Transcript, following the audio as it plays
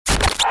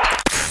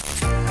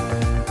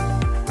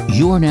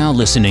You're now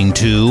listening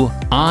to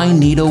I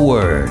Need a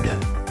Word,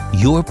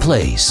 your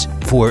place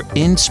for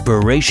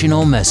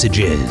inspirational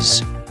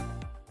messages.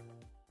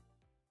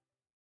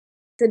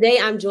 Today,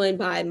 I'm joined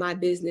by my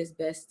business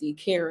bestie,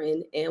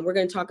 Karen, and we're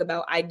going to talk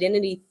about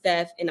identity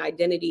theft and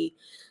identity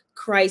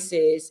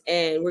crisis.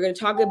 And we're going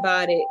to talk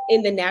about it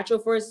in the natural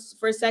for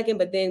a second,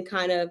 but then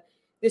kind of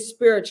the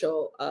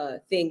spiritual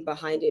thing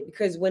behind it.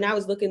 Because when I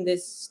was looking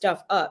this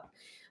stuff up,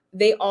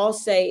 they all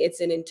say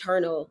it's an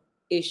internal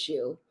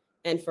issue.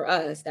 And for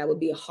us, that would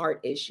be a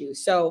heart issue.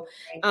 So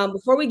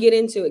before we get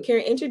into it,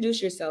 Karen,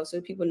 introduce yourself so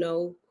people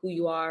know who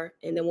you are,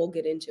 and then we'll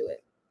get into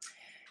it.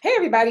 Hey,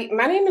 everybody.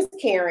 My name is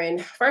Karen.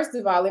 First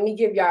of all, let me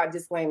give y'all a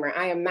disclaimer.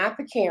 I am not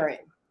the Karen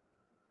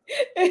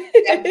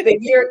that the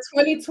year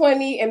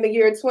 2020 and the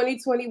year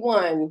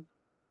 2021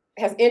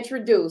 has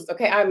introduced.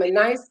 Okay, I'm a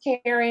nice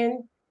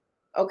Karen.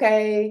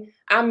 Okay,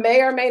 I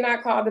may or may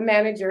not call the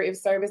manager if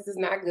service is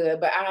not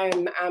good, but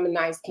I'm a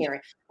nice Karen.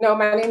 No,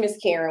 my name is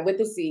Karen with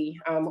a C,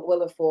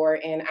 Williford,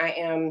 and I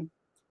am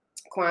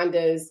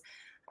Quanda's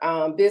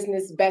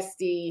business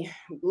bestie,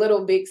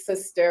 little big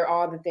sister,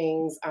 all the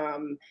things.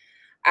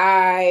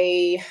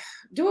 I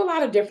do a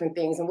lot of different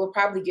things, and we'll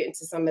probably get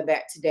into some of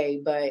that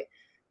today, but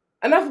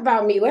enough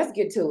about me. Let's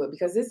get to it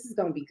because this is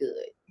going to be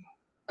good.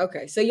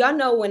 Okay, so y'all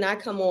know when I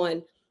come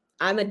on,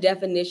 I'm a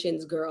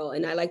definitions girl,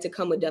 and I like to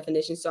come with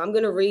definitions. So I'm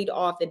going to read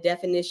off the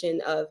definition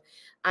of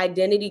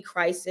identity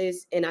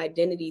crisis and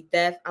identity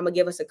theft. I'm going to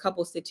give us a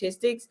couple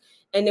statistics,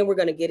 and then we're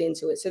going to get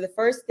into it. So the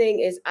first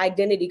thing is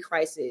identity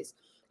crisis.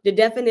 The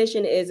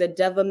definition is a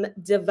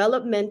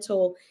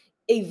developmental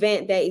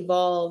event that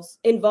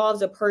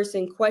involves a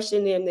person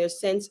questioning their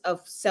sense of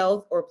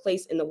self or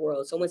place in the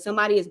world. So when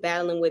somebody is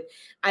battling with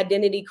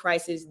identity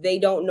crisis, they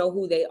don't know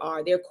who they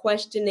are. They're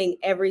questioning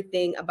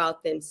everything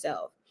about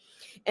themselves.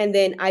 And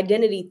then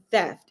identity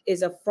theft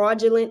is a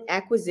fraudulent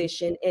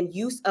acquisition and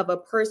use of a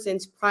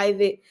person's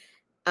private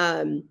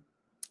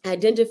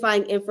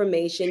identifying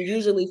information,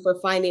 usually for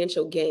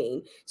financial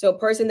gain. So a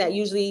person that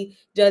usually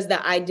does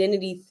the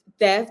identity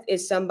theft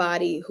is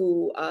somebody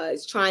who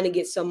is trying to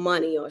get some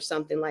money or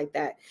something like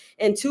that.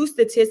 And two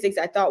statistics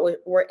I thought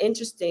were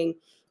interesting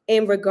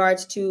in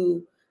regards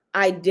to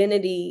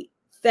identity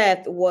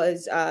theft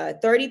was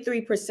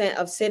 33%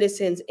 of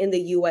citizens in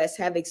the U.S.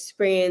 have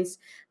experienced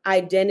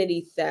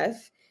identity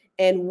theft,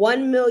 and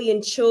 1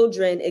 million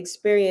children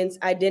experience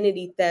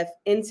identity theft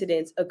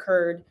incidents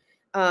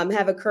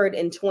have occurred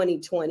in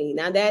 2020.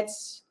 Now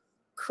that's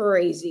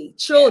crazy.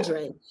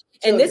 Children.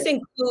 And this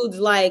includes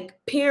like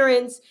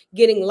parents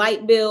getting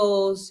light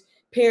bills,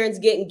 parents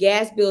getting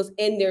gas bills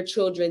in their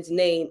children's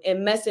name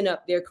and messing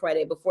up their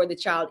credit before the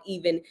child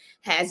even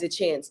has a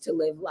chance to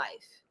live life.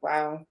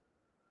 Wow.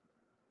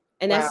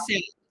 And that's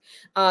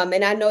sad.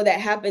 And I know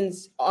that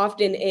happens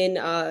often in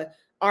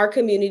our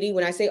community.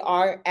 When I say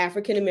our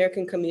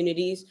African-American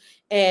communities,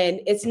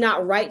 and it's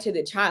not right to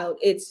the child.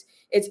 It's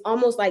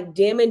almost like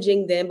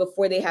damaging them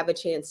before they have a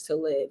chance to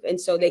live. And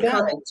so they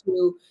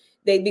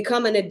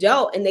become an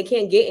adult and they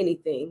can't get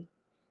anything.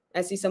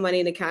 I see somebody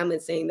in the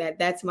comments saying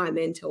that's my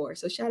mentor.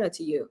 So shout out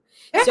to you.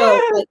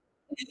 So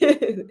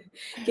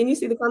can you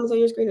see the comments on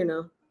your screen or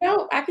no?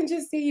 No, I can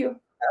just see you.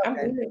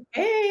 Okay. I'm good.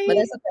 Hey. But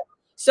that's okay.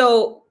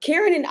 So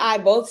Karen and I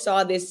both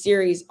saw this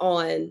series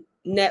on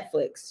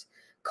Netflix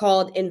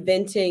called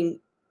Inventing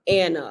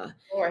Anna.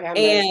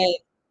 And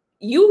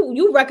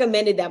you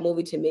recommended that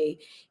movie to me.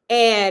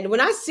 And when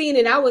I seen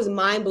it, I was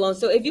mind blown.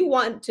 So if you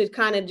want to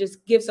kind of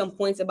just give some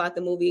points about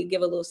the movie,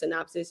 give a little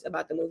synopsis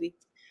about the movie.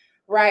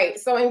 Right.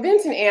 So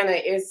Inventing Anna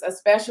is a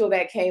special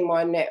that came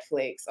on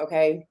Netflix.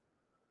 Okay.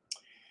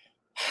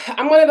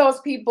 I'm one of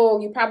those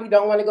people, you probably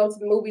don't want to go to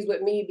the movies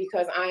with me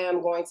because I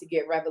am going to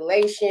get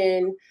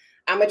revelation.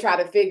 I'm going to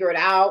try to figure it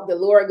out. The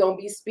Lord going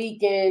to be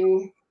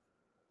speaking,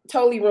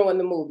 totally ruin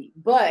the movie.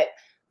 But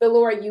the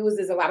Lord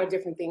uses a lot of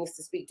different things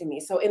to speak to me.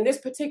 So in this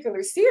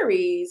particular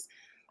series,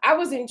 I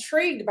was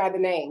intrigued by the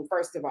name,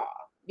 first of all,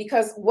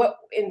 because what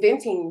we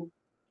inventing,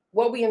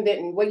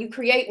 what you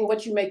create and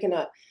what you making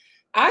up.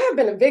 I have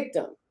been a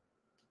victim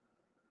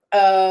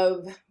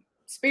of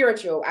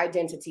spiritual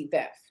identity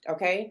theft,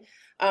 okay?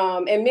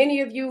 And many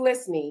of you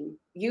listening,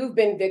 you've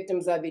been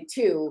victims of it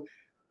too.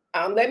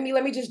 Let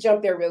me just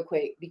jump there real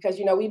quick because,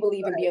 we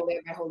believe in being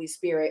led by Holy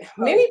Spirit.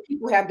 Many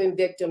people have been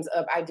victims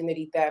of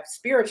identity theft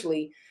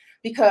spiritually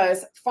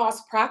because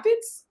false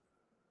prophets,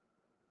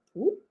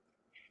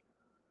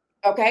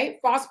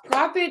 false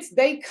prophets,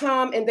 they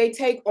come and they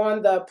take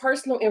on the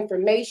personal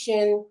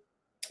information,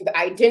 the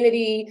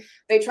identity.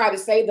 They try to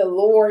say the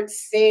Lord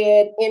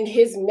said in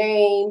his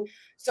name.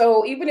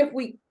 So even if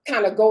we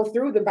kind of go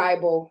through the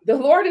Bible, the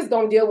Lord is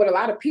going to deal with a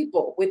lot of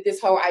people with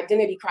this whole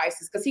identity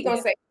crisis because he's going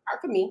to say,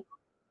 "Depart from me.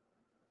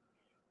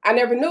 I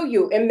never knew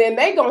you." And then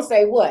they going to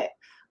say what?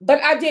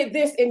 "But I did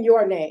this in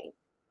your name.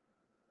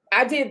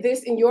 I did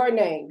this in your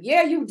name."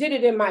 Yeah, you did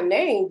it in my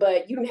name,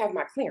 but you didn't have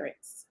my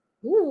clearance.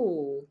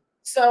 Ooh.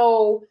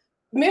 So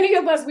many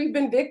of us, we've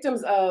been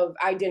victims of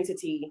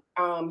identity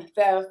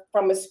theft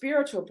from a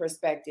spiritual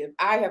perspective.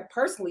 I have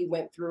personally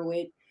went through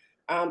it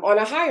on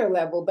a higher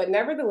level, but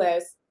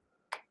nevertheless,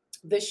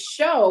 the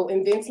show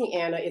Inventing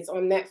Anna, it's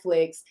on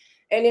Netflix,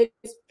 and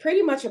it's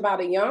pretty much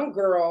about a young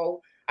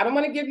girl. I don't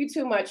want to give you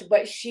too much,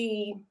 but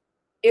she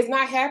is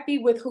not happy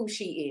with who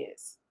she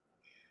is.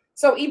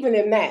 So even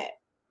in that,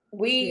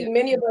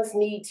 many of us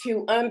need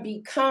to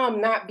unbecome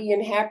not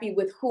being happy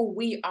with who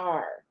we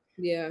are.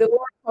 Yeah. The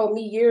Lord told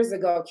me years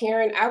ago,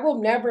 Karen, I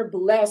will never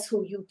bless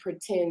who you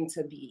pretend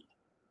to be.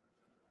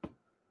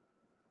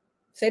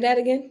 Say that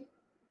again.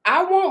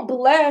 I won't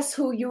bless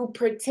who you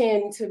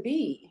pretend to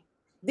be.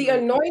 The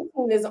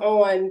anointing is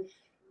on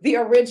the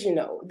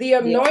original. The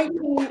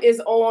anointing is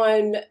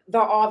on the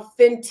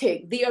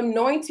authentic. The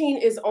anointing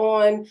is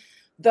on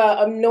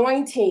the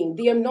anointing.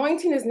 The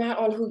anointing is not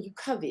on who you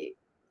covet.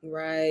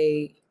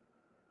 Right.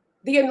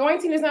 The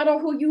anointing is not on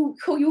who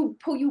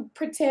you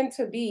pretend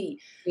to be.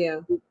 Yeah.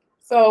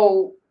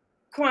 So,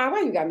 come on,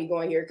 why you got me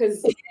going here?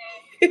 Because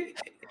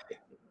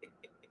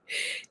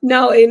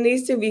no, it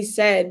needs to be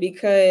said,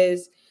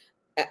 because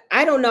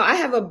I don't know. I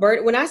have a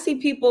burden when I see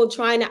people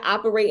trying to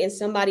operate in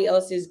somebody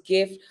else's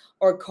gift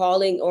or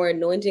calling or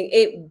anointing.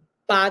 It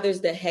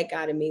bothers the heck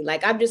out of me.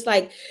 Like, I'm just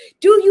like,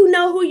 do you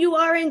know who you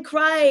are in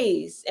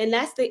Christ? And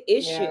that's the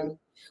issue.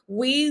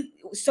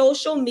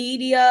 Social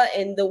media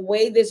and the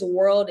way this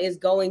world is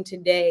going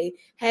today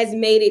has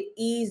made it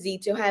easy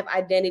to have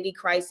identity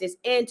crisis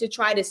and to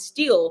try to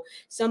steal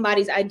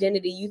somebody's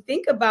identity. You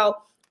think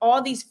about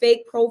all these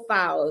fake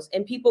profiles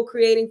and people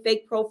creating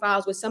fake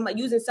profiles with somebody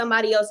using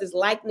somebody else's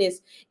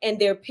likeness and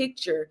their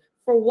picture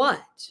for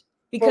what?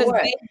 Because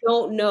they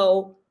don't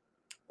know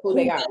who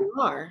they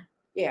are.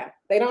 Yeah,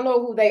 they don't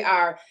know who they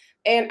are.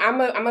 And I'm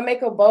gonna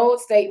make a bold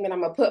statement.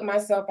 I'm gonna put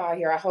myself out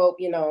here. I hope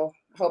I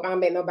don't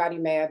make nobody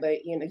mad,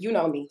 but you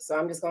know me, so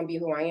I'm just gonna be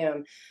who I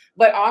am.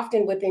 But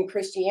often within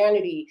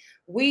Christianity,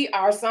 we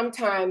are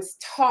sometimes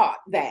taught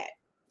that.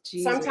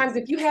 Jesus. Sometimes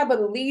if you have a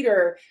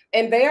leader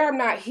and they are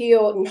not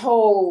healed and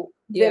whole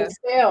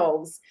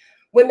themselves,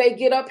 when they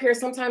get up here,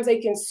 sometimes they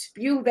can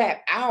spew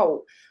that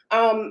out.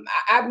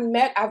 I've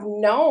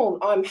known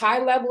on high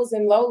levels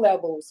and low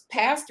levels,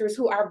 pastors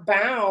who are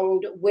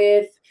bound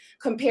with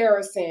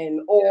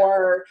comparison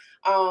or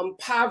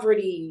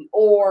poverty,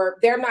 or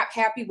they're not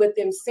happy with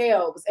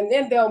themselves. And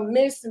then they'll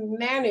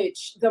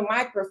mismanage the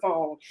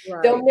microphone.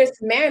 Right. They'll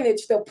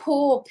mismanage the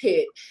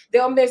pulpit.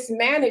 They'll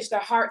mismanage the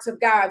hearts of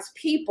God's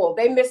people.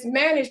 They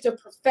mismanage the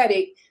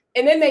prophetic.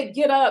 And then they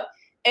get up,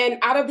 and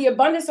out of the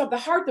abundance of the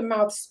heart, the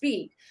mouth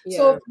speak. Yeah.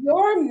 So if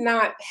you're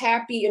not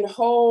happy and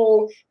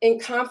whole and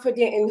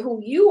confident in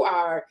who you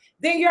are,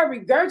 then you're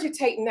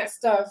regurgitating that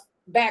stuff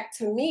back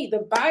to me.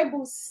 The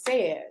Bible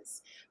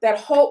says that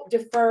hope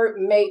deferred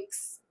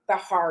makes the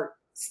heart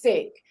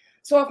sick.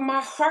 So if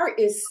my heart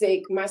is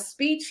sick, my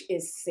speech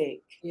is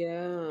sick.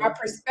 Yeah. My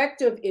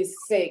perspective is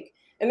sick.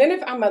 And then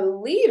if I'm a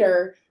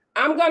leader,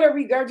 I'm going to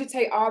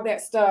regurgitate all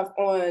that stuff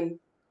on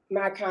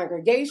my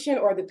congregation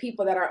or the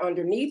people that are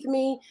underneath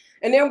me.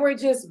 And then we're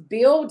just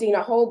building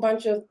a whole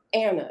bunch of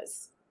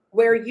Annas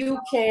where you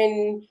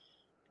can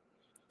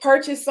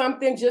purchase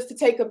something just to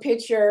take a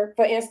picture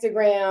for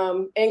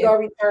Instagram and go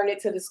return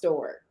it to the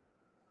store.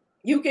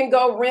 You can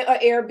go rent an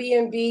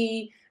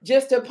Airbnb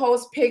just to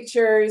post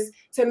pictures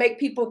to make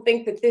people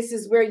think that this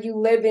is where you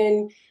live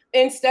in,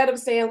 instead of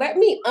saying, let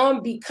me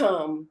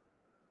unbecome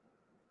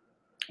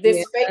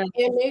this fake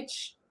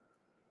image.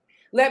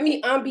 Let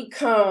me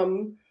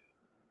unbecome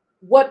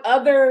what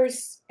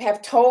others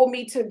have told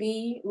me to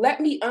be. Let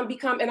me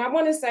unbecome. And I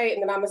want to say,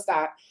 and then I'm going to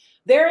stop.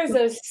 There is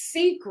a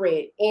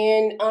secret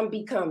in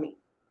unbecoming.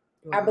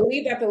 Mm-hmm. I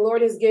believe that the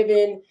Lord has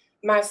given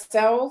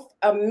myself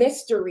a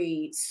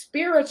mystery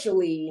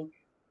spiritually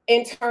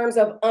in terms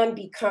of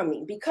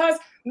unbecoming, because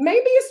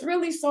maybe it's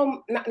really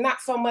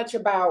not so much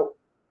about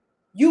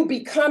you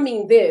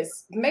becoming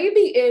this.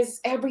 Maybe it's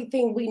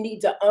everything we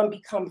need to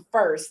unbecome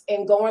first,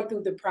 and going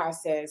through the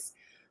process,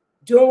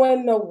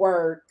 doing the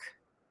work,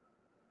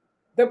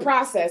 the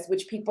process,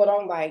 which people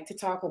don't like to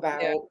talk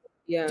about,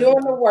 doing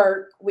the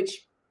work,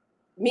 which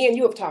me and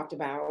you have talked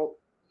about,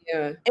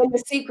 in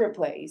the secret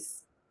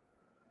place.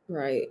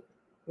 Right.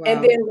 Wow.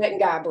 And then letting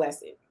God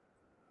bless it.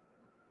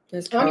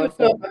 That's powerful. I don't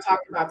even know if I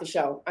talked about the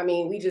show. I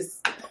mean, we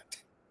just...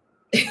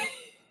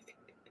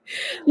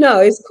 No,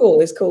 it's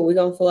cool. It's cool. We're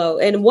going to flow.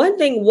 And one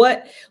thing,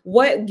 what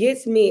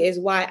gets me is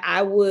why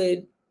I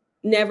would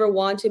never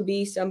want to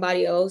be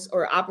somebody else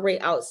or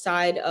operate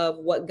outside of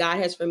what God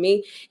has for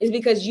me, is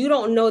because you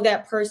don't know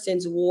that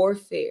person's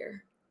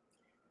warfare.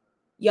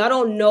 Y'all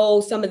don't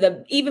know some of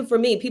the, even for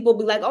me, people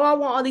be like, oh, I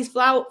want all these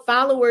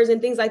followers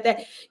and things like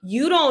that.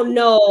 You don't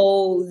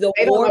know the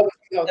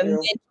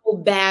mental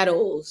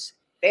battles.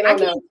 I can't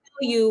tell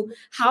you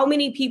how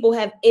many people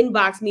have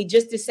inboxed me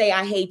just to say,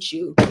 I hate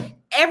you.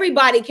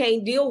 Everybody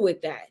can't deal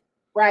with that.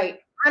 Right.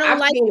 I don't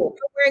like you. You're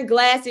wearing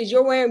glasses.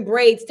 You're wearing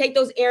braids. Take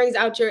those earrings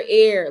out your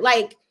ear.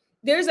 Like,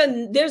 there's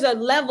a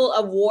level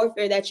of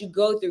warfare that you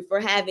go through for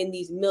having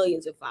these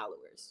millions of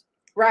followers.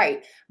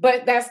 Right.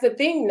 But that's the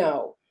thing,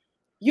 though.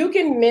 You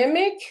can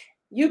mimic,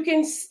 you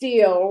can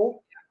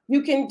steal,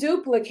 you can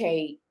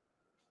duplicate,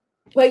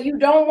 but you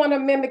don't want to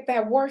mimic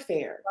that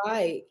warfare.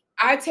 Right.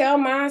 I tell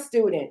my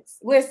students,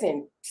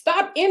 listen,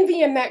 stop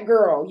envying that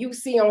girl you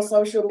see on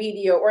social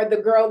media, or the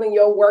girl in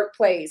your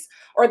workplace,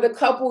 or the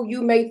couple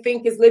you may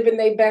think is living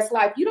their best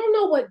life. You don't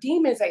know what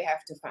demons they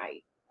have to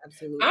fight.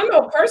 Absolutely. I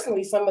know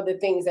personally some of the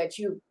things that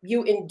you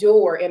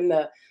endure in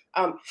the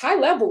high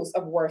levels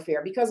of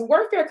warfare, because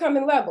warfare come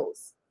in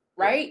levels,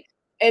 right?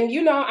 And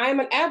I'm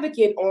an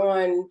advocate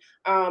on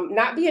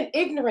not being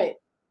ignorant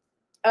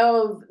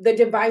of the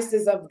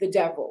devices of the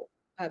devil.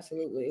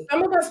 Absolutely.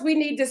 Some of us, we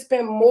need to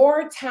spend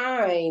more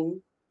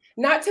time,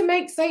 not to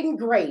make Satan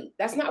great.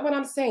 That's not what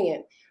I'm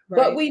saying. Right.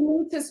 But we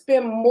need to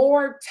spend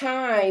more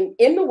time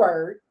in the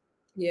word.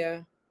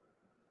 Yeah.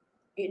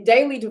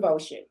 Daily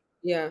devotion.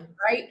 Yeah.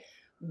 Right.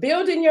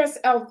 Building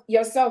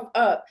yourself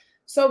up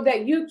so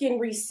that you can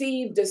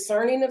receive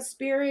discerning of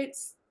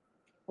spirits.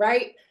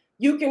 Right.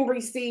 You can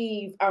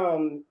receive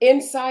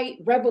insight,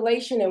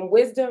 revelation, and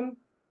wisdom,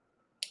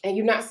 and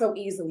you're not so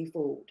easily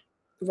fooled.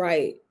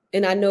 Right.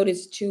 And I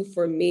noticed too,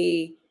 for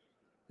me,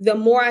 the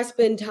more I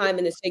spend time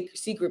in a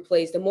secret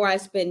place, the more I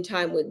spend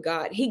time with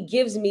God, he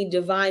gives me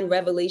divine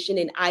revelation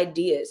and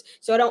ideas.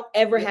 So I don't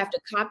ever have to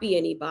copy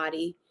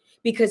anybody,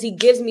 because he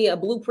gives me a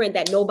blueprint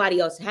that nobody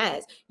else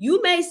has. You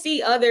may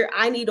see other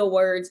I need a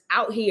words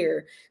out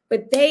here,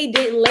 but they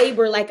didn't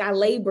labor like I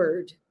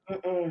labored.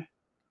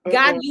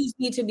 God used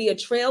me to be a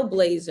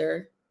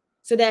trailblazer,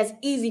 so that's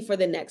easy for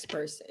the next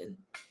person.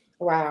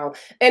 Wow.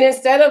 And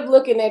instead of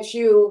looking at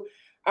you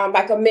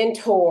like a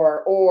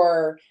mentor,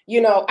 or,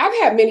 I've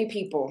had many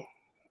people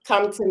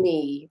come to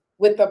me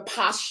with the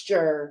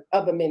posture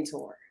of a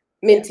mentee.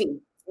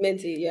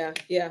 Yeah.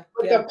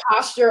 With the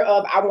posture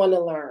of, I want to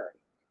learn.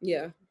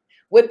 Yeah.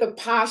 With the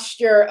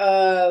posture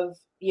of,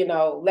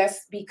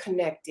 let's be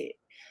connected.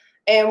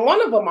 And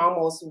one of them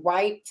almost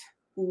wiped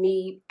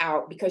me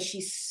out because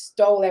she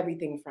stole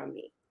everything from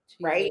me.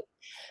 Right.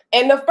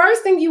 And the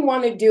first thing you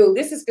want to do,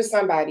 this is for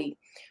somebody,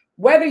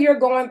 whether you're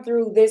going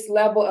through this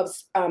level of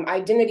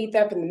identity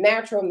theft in the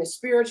natural and the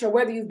spiritual,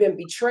 whether you've been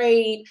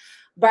betrayed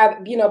by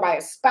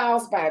a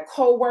spouse, by a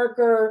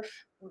coworker,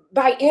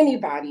 by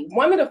anybody,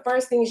 one of the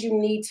first things you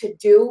need to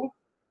do,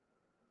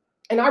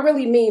 and I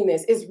really mean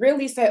this, is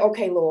really say,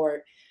 okay,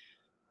 Lord,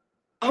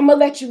 I'm going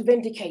to let you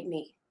vindicate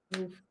me.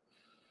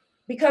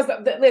 Because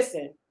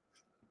listen,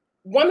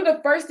 one of the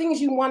first things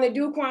you want to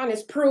do, Quan,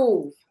 is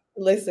prove.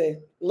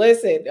 Listen,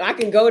 I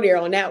can go there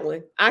on that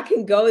one.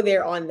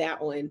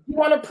 You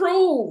want to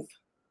prove.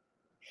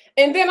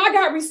 And then I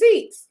got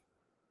receipts.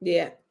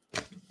 Yeah.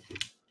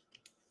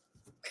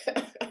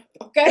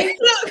 Okay.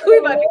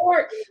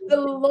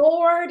 The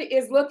Lord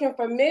is looking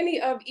for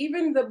many of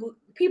even the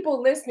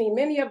people listening,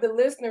 many of the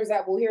listeners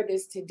that will hear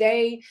this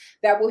today,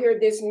 that will hear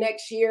this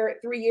next year,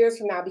 3 years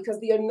from now, because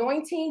the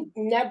anointing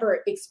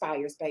never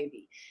expires,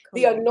 baby.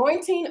 The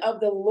anointing of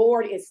the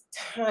Lord is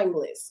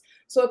timeless.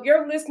 So if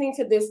you're listening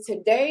to this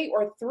today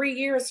or 3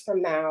 years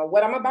from now,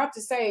 what I'm about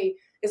to say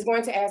is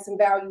going to add some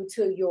value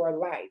to your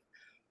life.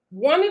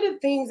 One of the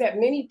things that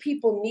many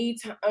people need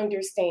to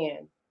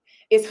understand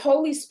is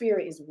Holy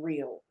Spirit is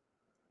real.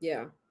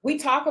 Yeah. We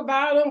talk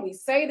about him, we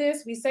say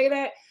this, we say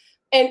that.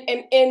 And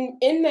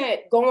in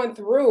that going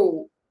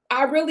through,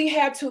 I really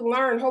had to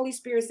learn. Holy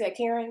Spirit said,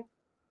 Karen,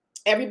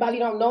 everybody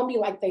don't know me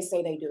like they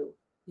say they do.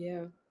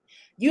 Yeah.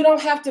 You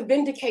don't have to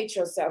vindicate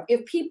yourself.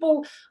 If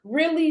people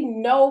really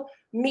know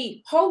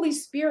me, Holy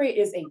Spirit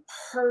is a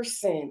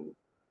person.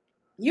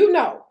 You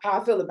know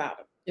how I feel about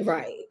him.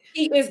 Right.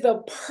 He is the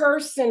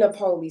person of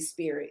Holy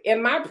Spirit.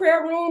 In my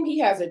prayer room, he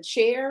has a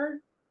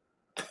chair.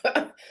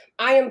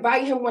 I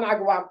invite him when I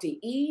go out to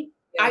eat.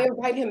 Yeah. I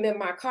invite him in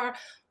my car.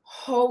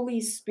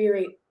 Holy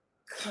Spirit,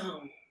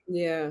 come.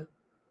 Yeah.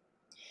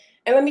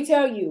 And let me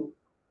tell you,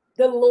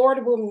 the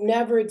Lord will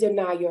never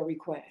deny your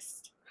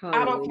request.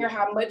 Hallelujah. I don't care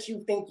how much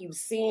you think you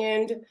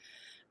sinned.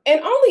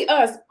 And only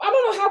us, I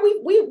don't know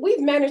how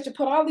we've managed to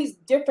put all these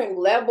different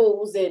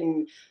levels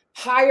and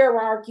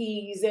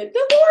hierarchies, and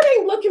the Lord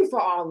ain't looking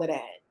for all of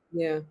that.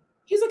 Yeah.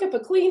 He's looking for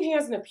clean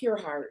hands and a pure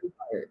heart.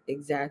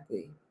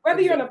 Exactly.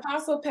 Whether you're an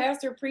apostle,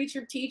 pastor,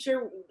 preacher,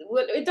 teacher,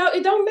 it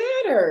don't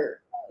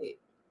matter.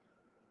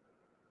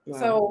 Wow.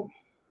 So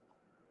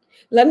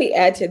let me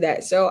add to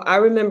that. So I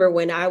remember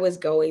when I was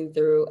going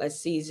through a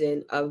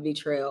season of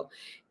betrayal,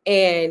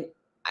 and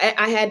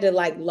I had to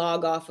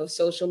log off of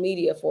social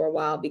media for a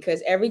while,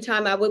 because every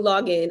time I would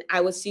log in,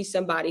 I would see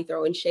somebody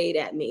throwing shade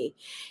at me.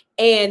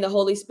 And the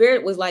Holy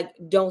Spirit was like,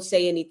 don't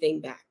say anything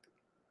back.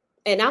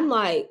 And I'm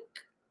like,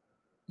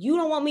 you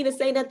don't want me to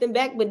say nothing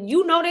back, but they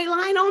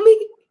lying on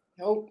me?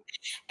 Nope.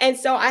 And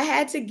so I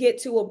had to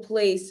get to a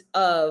place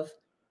of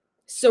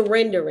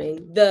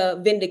surrendering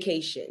the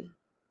vindication.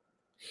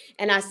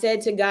 And I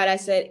said to God, I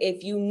said,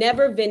 if you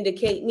never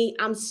vindicate me,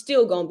 I'm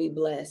still going to be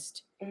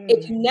blessed.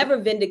 If you never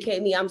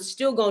vindicate me, I'm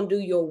still going to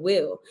do your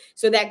will.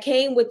 So that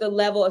came with the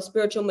level of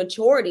spiritual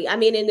maturity. I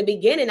mean, in the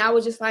beginning, I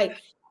was just like,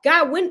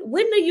 God, when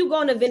are you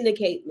going to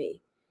vindicate me?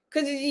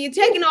 Because you're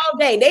taking all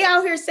day. They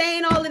out here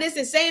saying all of this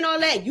and saying all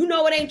that. You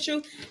know it ain't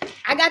true.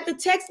 I got the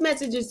text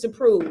messages to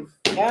prove.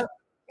 Yeah.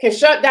 can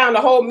shut down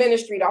the whole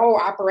ministry, the whole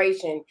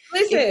operation.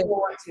 Listen, if you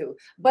want to.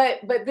 But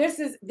this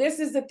is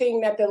the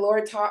thing that the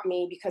Lord taught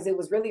me, because it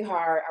was really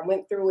hard. I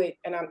went through it,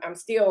 and I'm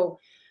still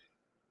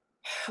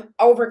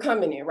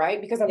overcoming it,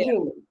 right? Because I'm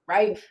human,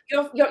 right?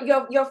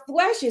 Your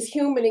flesh is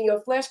human, and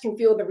your flesh can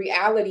feel the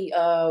reality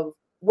of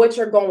what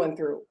you're going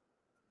through,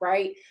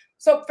 right?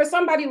 So for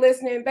somebody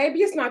listening,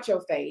 baby, it's not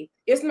your faith.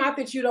 It's not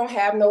that you don't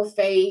have no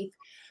faith.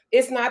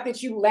 It's not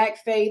that you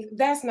lack faith.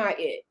 That's not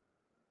it.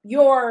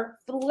 Your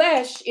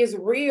flesh is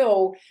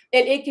real,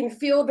 and it can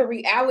feel the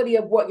reality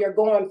of what you're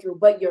going through,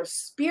 but your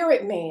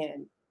spirit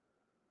man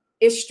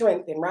is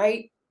strengthened,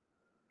 right?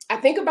 I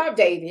think about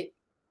David.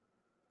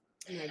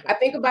 I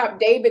think about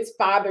David's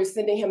father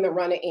sending him to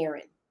run an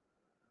errand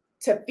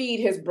to feed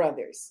his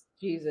brothers.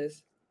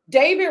 Jesus.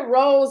 David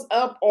rose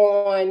up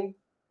on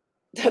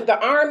the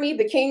army,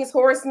 the king's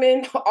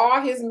horsemen,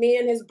 all his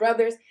men, his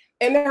brothers,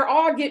 and they're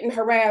all getting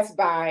harassed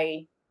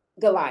by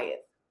Goliath,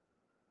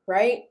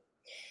 right?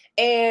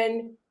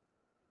 And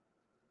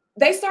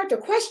they start to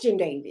question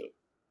David.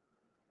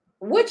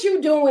 What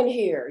you doing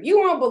here? You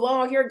don't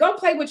belong here. Go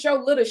play with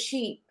your little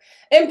sheep.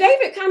 And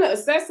David kind of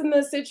assessing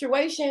the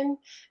situation.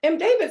 And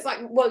David's like,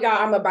 well, y'all,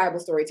 I'm a Bible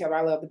storyteller.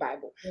 I love the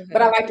Bible,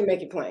 but I like to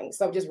make it plain.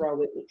 So just roll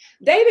with me.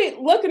 David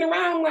looking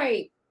around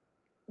like,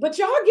 but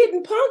y'all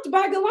getting punked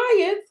by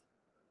Goliath.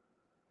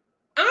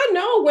 I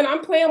know when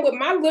I'm playing with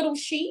my little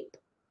sheep,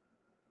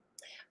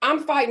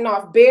 I'm fighting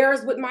off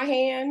bears with my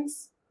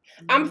hands.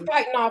 I'm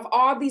fighting off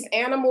all these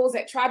animals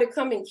that try to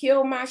come and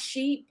kill my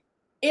sheep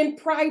in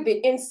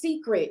private, in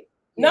secret.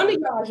 None of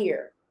y'all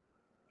here.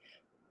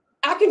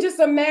 I can just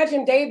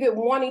imagine David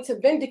wanting to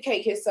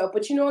vindicate himself,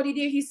 but you know what he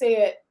did? He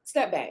said,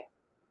 step back.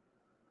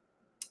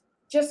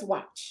 Just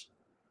watch.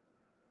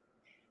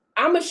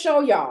 I'm going to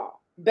show y'all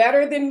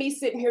better than me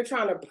sitting here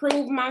trying to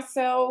prove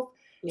myself,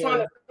 trying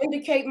to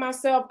vindicate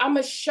myself. I'm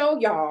going to show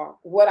y'all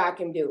what I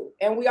can do.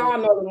 And we all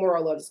know the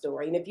moral of the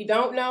story. And if you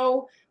don't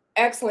know,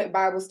 excellent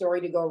Bible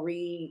story to go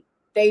read.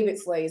 David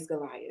slays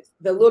Goliath,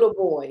 the little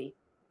boy,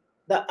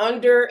 the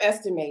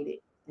underestimated,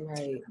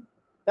 right,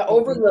 the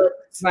overlooked,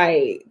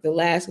 right, the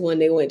last one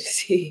they went to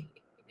see.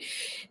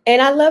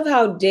 And I love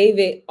how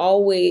David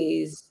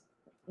always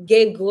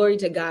gave glory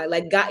to God.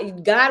 Like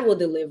God will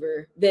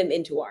deliver them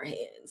into our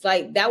hands.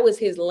 Like that was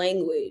his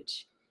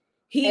language.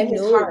 He knew.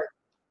 His heart.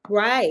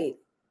 Right.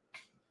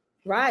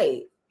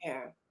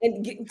 Yeah.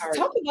 And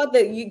talk about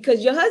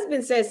because your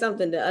husband said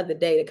something the other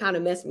day that kind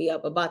of messed me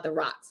up about the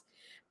rocks.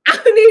 I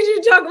need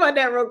you to talk about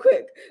that real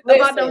quick.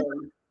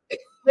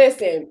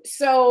 Listen,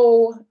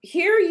 so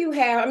here you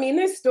have,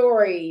 this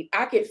story,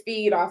 I could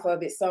feed off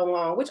of it so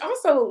long, which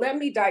also, let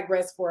me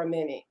digress for a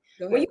minute.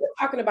 When you were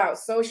talking about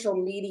social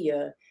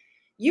media,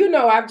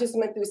 I've just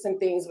went through some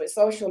things with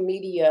social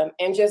media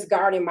and just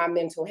guarding my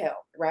mental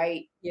health,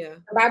 right? Yeah.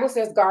 The Bible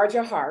says guard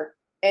your heart.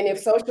 And if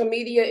social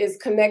media is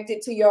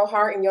connected to your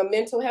heart and your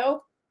mental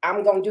health,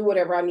 I'm going to do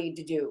whatever I need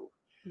to do.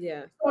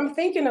 Yeah. So I'm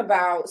thinking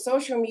about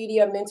social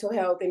media, mental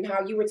health, and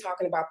how you were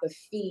talking about the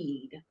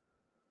feed.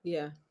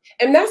 Yeah.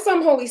 And that's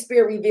something Holy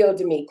Spirit revealed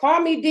to me. Call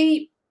me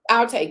deep,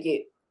 I'll take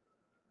it.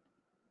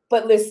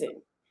 But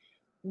listen,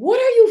 what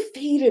are you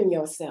feeding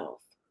yourself?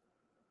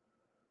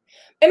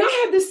 And I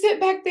had to sit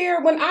back there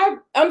when I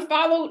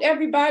unfollowed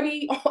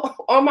everybody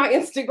on my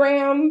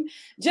Instagram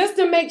just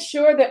to make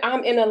sure that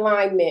I'm in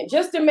alignment,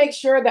 just to make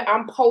sure that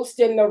I'm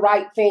posting the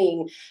right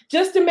thing,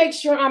 just to make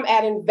sure I'm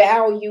adding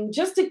value,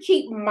 just to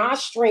keep my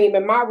stream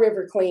and my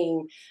river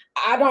clean.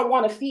 I don't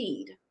want to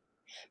feed.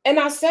 And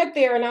I sat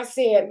there and I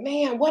said,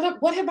 man, what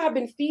have I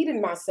been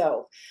feeding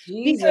myself?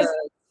 Jesus. Because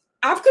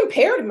I've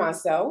compared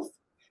myself.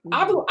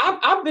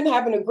 I've been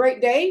having a great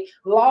day,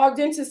 logged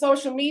into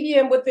social media,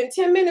 and within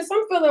 10 minutes,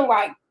 I'm feeling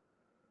like,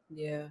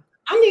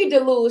 I need to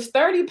lose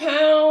 30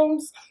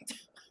 pounds.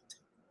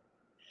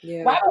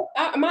 Yeah.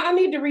 I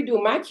need to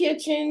redo my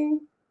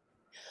kitchen.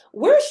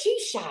 Where's she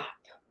shop?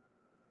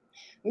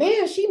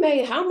 Man, she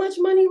made how much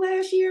money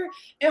last year?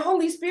 And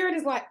Holy Spirit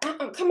is like,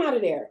 come out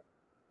of there.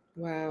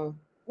 Wow.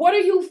 What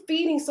are you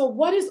feeding? So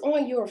what is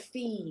on your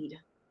feed?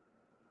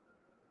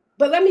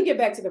 But let me get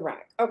back to the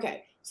rock.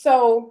 Okay,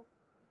 so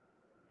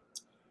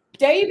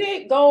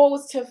David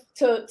goes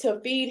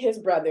to feed his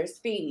brothers.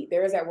 Feed,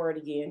 there's that word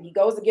again. He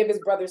goes to give his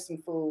brothers some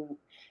food,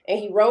 and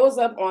he rose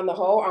up on the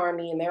whole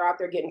army, and they're out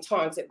there getting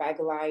taunted by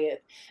Goliath.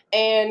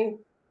 And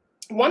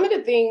one of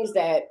the things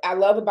that I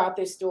love about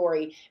this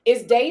story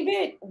is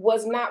David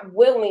was not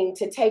willing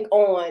to take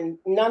on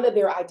none of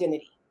their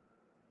identity.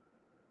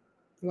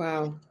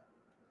 Wow.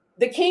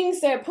 The king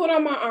said, put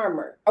on my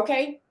armor,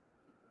 okay?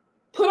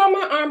 Put on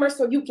my armor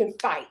so you can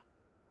fight.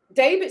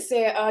 David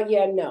said,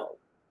 no.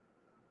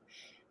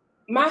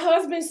 My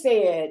husband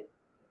said,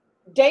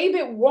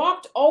 David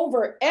walked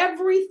over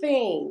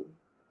everything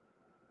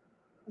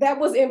that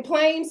was in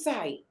plain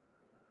sight,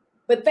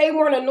 but they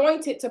weren't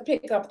anointed to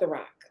pick up the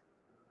rock.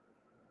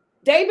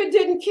 David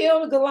didn't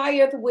kill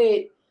Goliath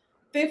with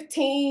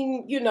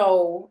 15,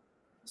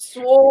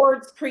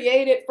 swords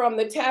created from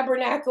the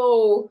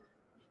tabernacle,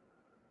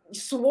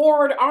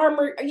 sword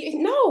armor.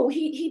 No,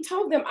 he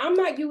told them, I'm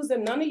not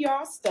using none of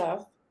y'all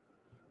stuff.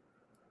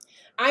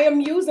 I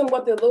am using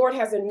what the Lord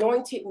has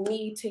anointed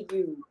me to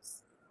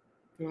use.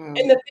 Wow.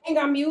 And the thing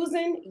I'm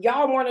using,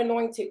 y'all weren't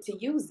anointed to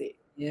use it.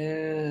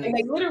 Yeah. And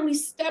they literally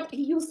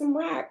he used some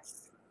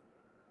rocks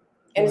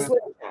and Wow. a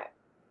slingshot.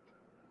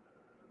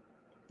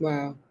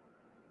 Wow.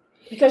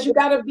 Because you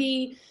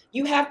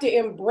have to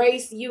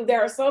embrace you.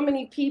 There are so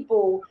many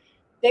people,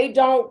 they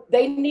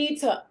need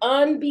to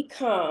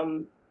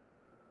unbecome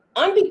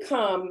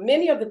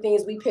many of the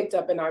things we picked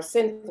up in our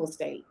sinful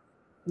state.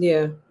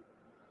 Yeah.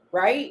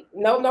 Right?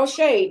 No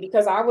shade,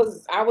 because I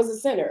was a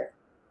sinner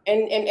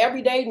and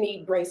every day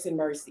need grace and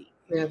mercy.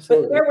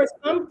 Absolutely. But there were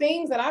some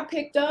things that I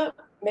picked up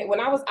when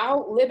I was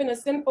out living a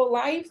sinful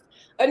life.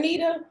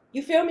 Anita,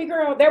 you feel me,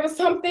 girl? There were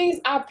some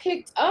things I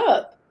picked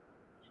up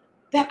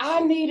that I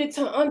needed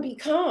to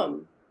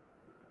unbecome.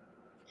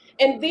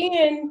 And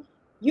then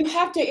you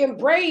have to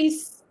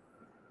embrace,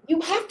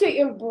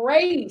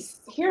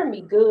 hear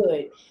me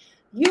good.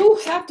 You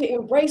have to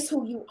embrace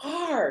who you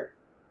are.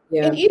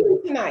 Yeah. And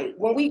even tonight,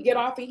 when we get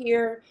off of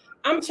here,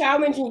 I'm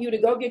challenging you to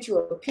go get you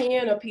a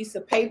pen, a piece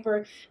of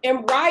paper,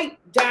 and write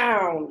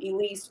down,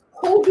 Elise,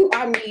 who do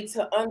I need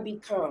to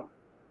unbecome?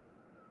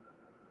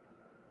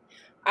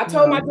 I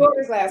told my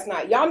daughters last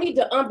night, y'all need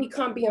to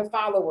unbecome being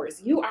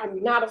followers. You are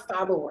not a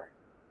follower.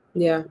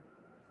 Yeah.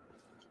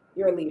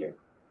 You're a leader.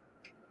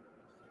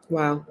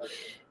 Wow.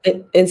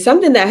 And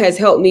something that has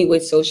helped me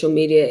with social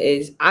media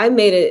is I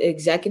made an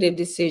executive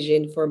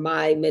decision for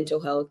my mental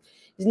health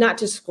is not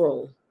to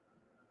scroll.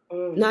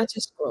 Not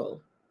to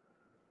scroll.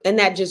 And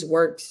that just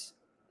works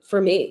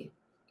for me.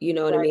 You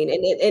know what I mean?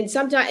 And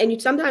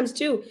sometimes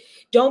too,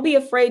 don't be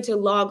afraid to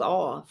log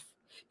off,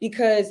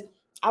 because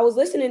I was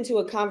listening to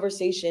a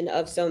conversation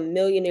of some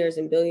millionaires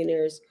and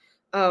billionaires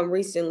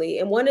recently.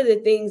 And one of the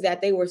things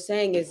that they were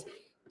saying is,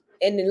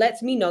 and it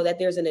lets me know that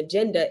there's an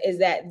agenda, is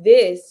that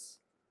this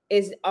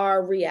is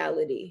our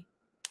reality.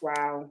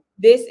 Wow.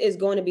 This is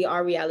going to be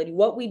our reality.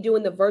 What we do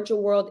in the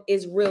virtual world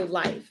is real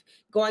life.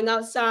 Going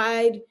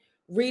outside,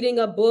 reading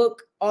a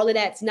book, all of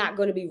that's not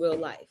going to be real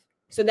life.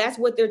 So that's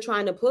what they're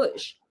trying to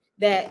push,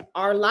 that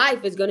our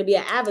life is going to be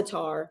an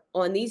avatar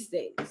on these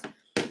things.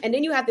 And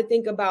then you have to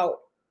think about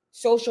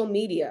social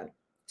media.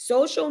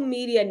 Social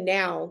media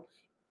now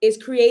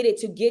is created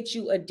to get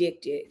you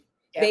addicted.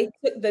 Yeah. They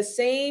took the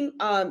same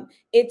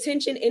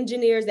intention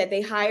engineers that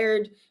they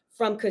hired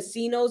from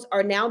casinos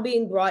are now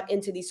being brought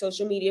into these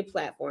social media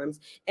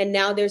platforms. And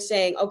now they're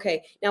saying,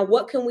 okay, now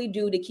what can we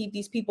do to keep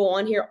these people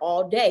on here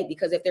all day?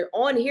 Because if they're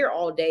on here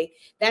all day,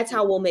 that's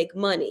how we'll make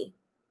money.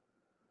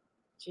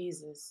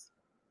 Jesus.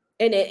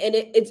 And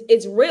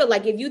it's real.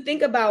 Like if you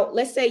think about,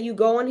 let's say you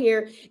go on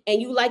here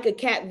and you like a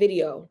cat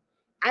video.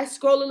 I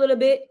scroll a little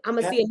bit, I'm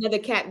gonna see another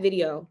cat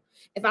video.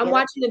 If I'm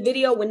watching a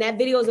video, when that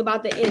video is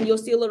about to end, you'll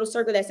see a little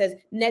circle that says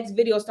next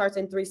video starts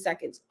in 3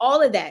 seconds.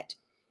 All of that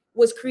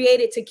was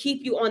created to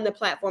keep you on the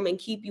platform and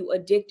keep you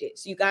addicted.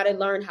 So you got to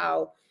learn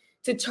how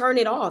to turn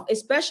it off,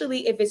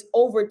 especially if it's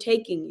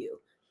overtaking you.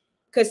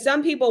 Because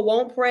some people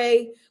won't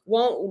pray,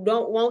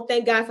 won't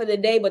thank God for the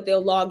day, but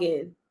they'll log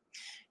in.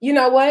 You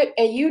know what?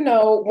 And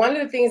one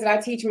of the things that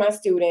I teach my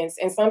students,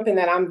 and something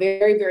that I'm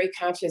very, very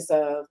conscious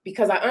of,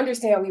 because I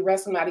understand we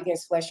wrestle not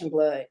against flesh and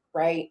blood,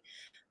 right?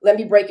 Let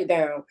me break it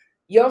down.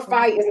 Your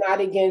fight is not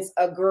against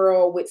a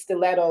girl with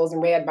stilettos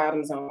and red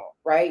bottoms on,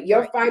 right?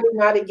 Your fight is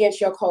not against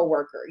your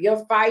coworker.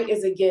 Your fight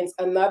is against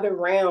another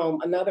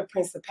realm, another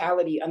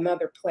principality,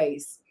 another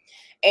place.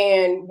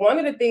 And one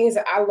of the things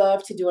that I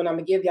love to do, and I'm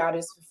gonna give y'all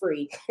this for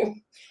free,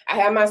 I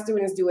have my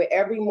students do it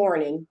every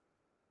morning,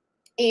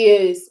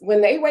 is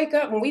when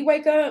we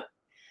wake up,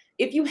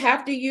 if you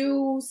have to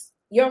use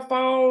your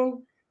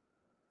phone,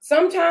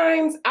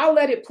 sometimes I'll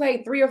let it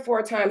play 3 or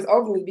 4 times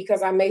over me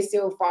because I may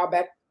still fall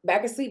back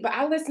asleep, but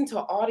I listen to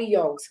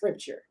audio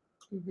scripture.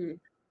 Mm-hmm.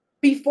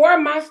 Before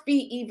my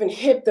feet even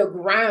hit the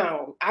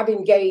ground, I've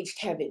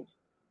engaged heaven.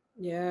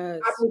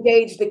 Yes. I've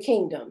engaged the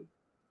kingdom.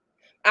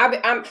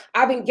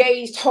 I've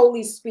engaged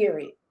Holy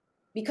Spirit,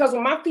 because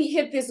when my feet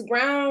hit this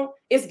ground,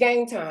 it's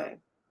game time.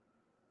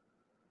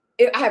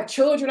 I have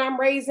children I'm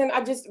raising.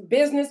 I just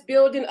business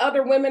building,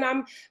 other women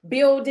I'm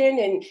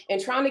building,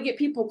 and trying to get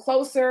people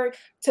closer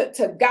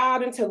to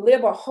God and to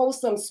live a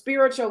wholesome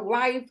spiritual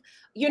life.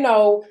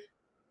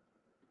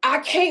 I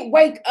can't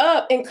wake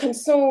up and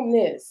consume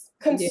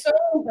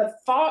the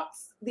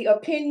thoughts, the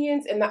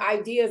opinions, and the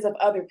ideas of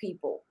other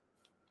people.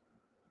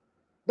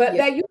 But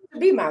that used to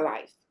be my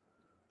life.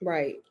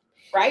 Right.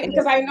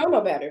 Because I know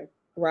no better.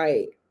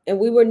 Right. And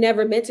we were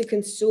never meant to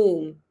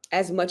consume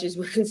as much as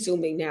we're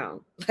consuming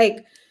now.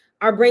 Like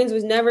our brains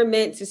was never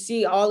meant to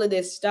see all of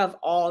this stuff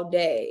all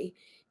day.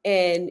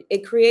 And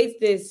it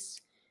creates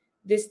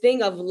this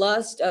thing of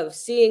lust, of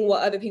seeing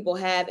what other people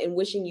have and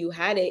wishing you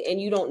had it,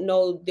 and you don't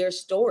know their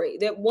story.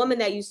 That woman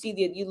that you see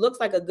that you looks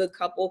like a good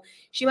couple,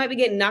 she might be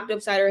getting knocked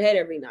upside her head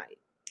every night.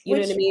 You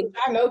know what I mean?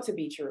 I know to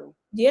be true.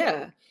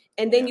 Yeah.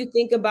 And then you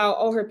think about,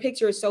 oh, her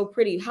picture is so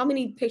pretty. How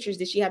many pictures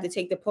did she have to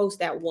take to post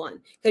that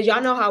one? Because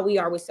y'all know how we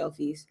are with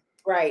selfies.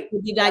 Right.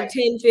 It'd be like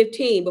 10,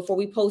 15 before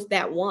we post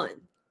that one.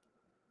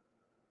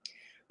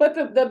 But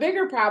the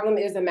bigger problem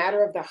is a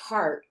matter of the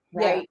heart,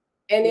 right?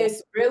 And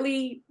it's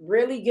really,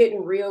 really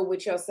getting real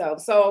with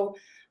yourself. So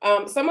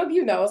some of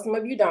you know, some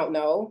of you don't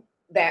know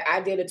that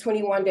I did a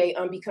 21-day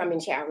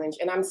unbecoming challenge,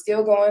 and I'm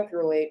still going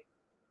through it.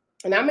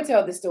 And I'm going to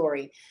tell the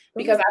story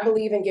because I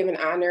believe in giving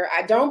honor.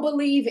 I don't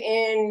believe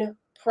in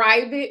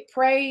private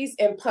praise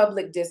and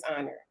public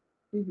dishonor.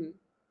 Mm-hmm.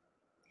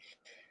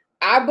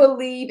 I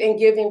believe in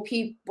giving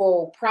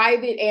people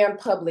private and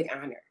public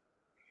honor.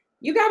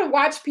 You got to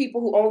watch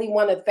people who only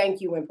want to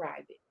thank you in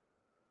private.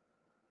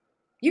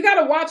 You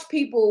got to watch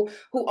people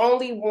who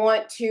only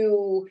want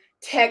to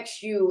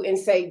text you and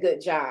say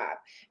good job.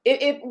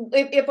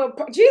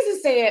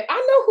 Jesus said,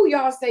 I know who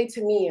y'all say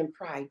to me in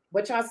private,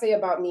 what y'all say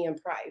about me in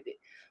private.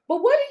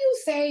 But what do you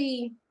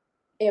say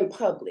in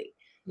public?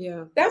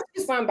 Yeah. That's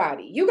just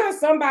somebody. You got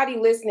somebody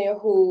listening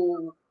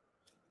who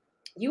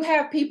you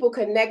have people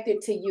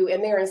connected to you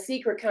and they're in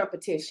secret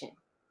competition.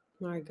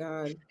 My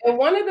God. And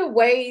one of the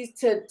ways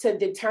to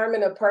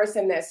determine a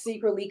person that's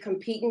secretly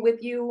competing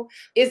with you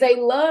is they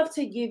love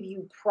to give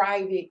you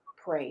private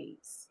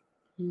praise.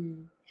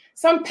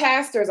 Some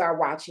pastors are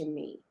watching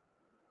me.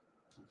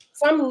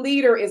 Some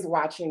leader is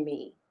watching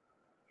me.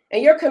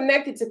 And you're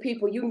connected to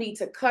people you need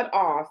to cut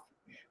off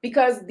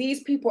because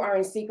these people are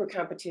in secret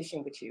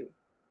competition with you.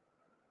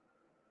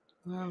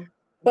 Wow.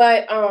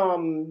 But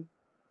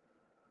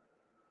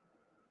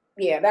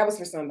yeah, that was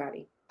for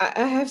somebody.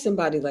 I have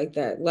somebody like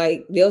that.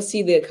 Like they'll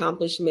see the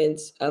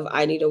accomplishments of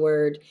I Need a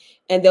Word,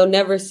 and they'll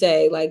never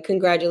say like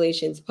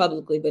congratulations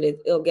publicly, but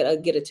it'll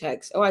get a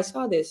text. Oh, I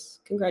saw this.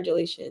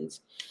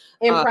 Congratulations.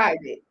 In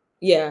private.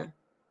 Yeah.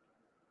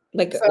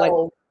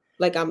 So,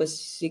 like I'm a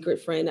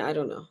secret friend. I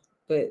don't know,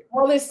 but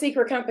well, it's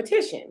secret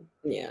competition.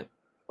 Yeah.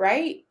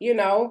 Right? You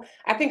know,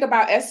 I think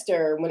about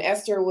Esther when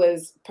Esther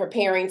was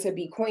preparing to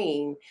be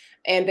queen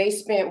and they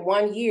spent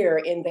 1 year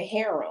in the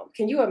harem.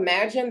 Can you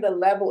imagine the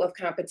level of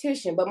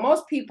competition? But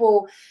most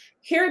people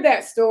hear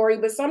that story,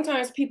 but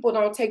sometimes people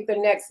don't take the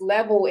next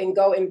level and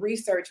go and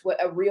research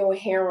what a real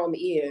harem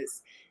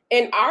is.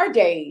 In our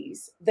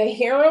days, the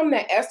harem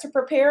that Esther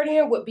prepared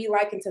in would be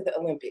likened to the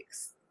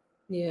Olympics.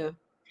 Yeah.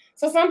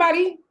 So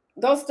somebody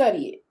go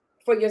study it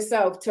for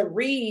yourself to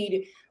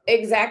read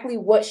exactly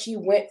what she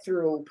went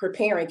through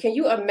preparing. Can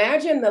you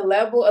imagine the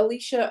level,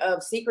 Alicia,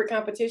 of secret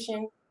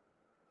competition?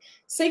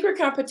 Secret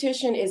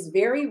competition is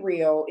very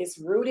real. It's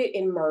rooted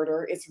in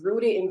murder. It's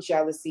rooted in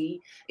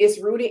jealousy. It's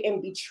rooted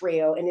in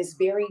betrayal. And it's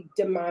very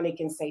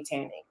demonic and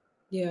satanic.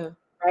 Yeah.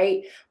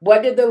 Right?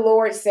 What did the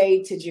Lord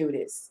say to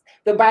Judas?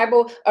 The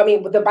Bible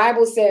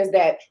says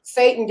that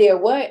Satan did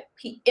what?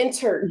 He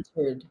entered.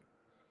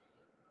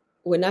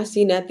 When I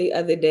seen that the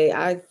other day,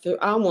 I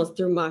almost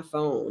threw my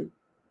phone.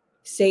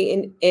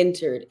 Satan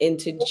entered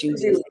into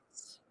Judas.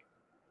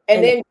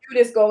 And then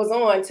Judas goes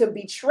on to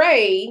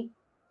betray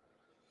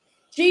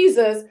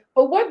Jesus.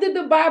 But what did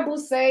the Bible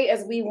say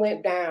as we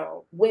went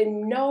down?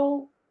 When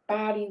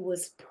nobody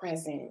was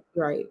present.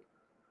 Right.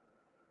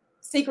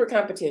 Secret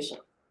competition.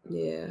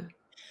 Yeah.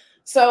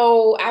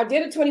 So I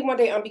did a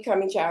 21-day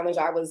unbecoming challenge.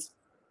 I was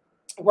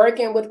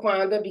working with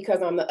Kwanda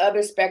because on the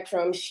other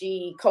spectrum,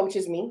 she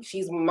coaches me.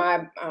 She's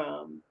my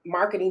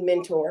marketing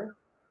mentor.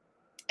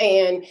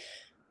 And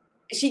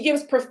she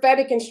gives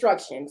prophetic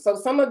instruction. So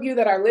some of you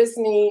that are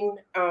listening,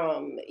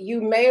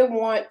 you may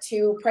want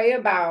to pray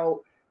about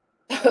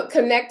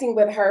connecting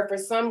with her for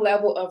some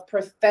level of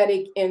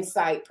prophetic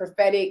insight,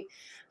 prophetic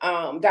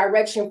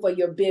direction for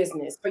your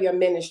business, for your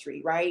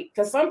ministry, right?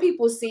 Because some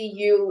people see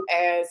you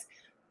as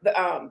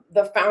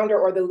the founder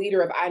or the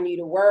leader of I Need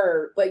a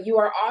Word, but you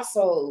are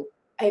also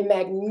a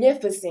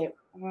magnificent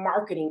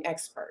marketing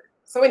expert.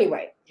 So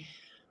anyway,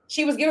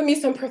 she was giving me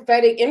some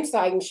prophetic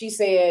insight and she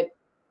said,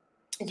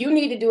 you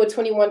need to do a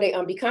 21-day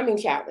unbecoming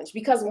challenge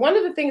because one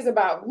of the things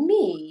about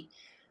me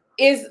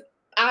is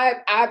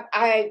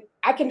I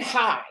can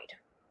hide.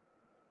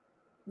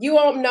 You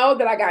won't know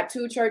that I got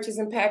 2 churches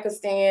in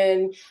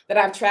Pakistan, that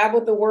I've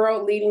traveled the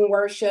world leading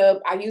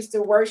worship. I used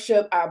to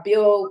worship,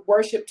 build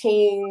worship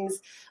teams,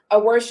 a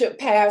worship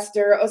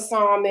pastor, a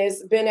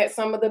psalmist, been at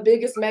some of the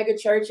biggest mega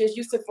churches,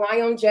 used to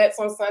fly on jets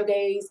on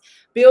Sundays,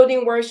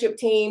 building worship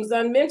teams,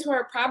 done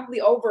mentored probably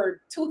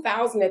over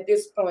 2,000 at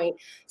this point.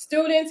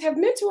 Students have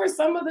mentored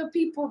some of the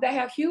people that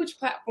have huge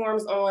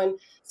platforms on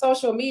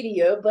social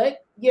media,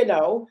 but you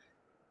know,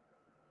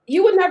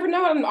 you would never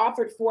know I'm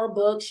authored 4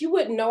 books. You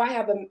wouldn't know I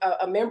have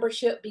a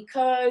membership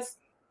because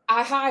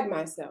I hide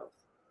myself.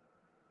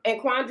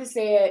 And Kwanda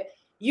said,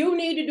 you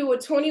need to do a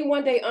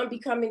 21-day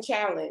unbecoming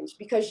challenge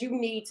because you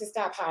need to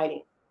stop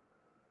hiding.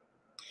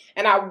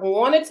 And I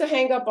wanted to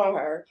hang up on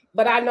her,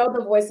 but I know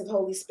the voice of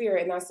Holy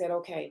Spirit. And I said,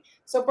 okay.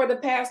 So for the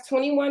past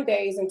 21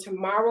 days, and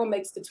tomorrow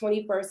makes the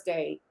 21st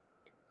day,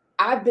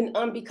 I've been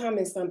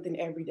unbecoming something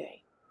every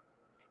day.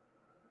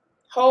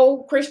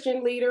 Whole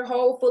Christian leader,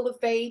 whole full of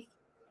faith,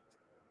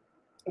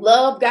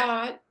 love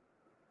God,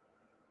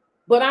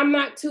 but I'm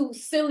not too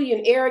silly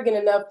and arrogant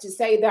enough to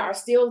say there are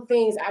still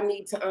things I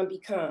need to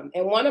unbecome.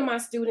 And one of my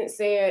students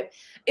said,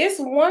 it's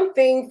one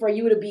thing for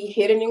you to be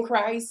hidden in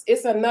Christ.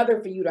 It's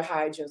another for you to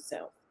hide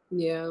yourself.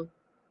 Yeah.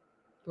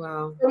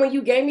 Wow. So when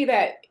you gave me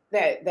that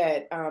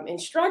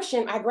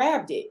instruction, I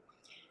grabbed it.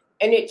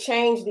 And it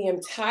changed the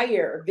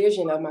entire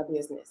vision of my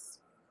business.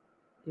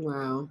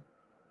 Wow.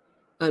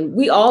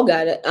 We all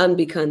got to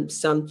unbecome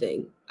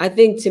something. I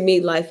think to me,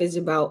 life is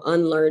about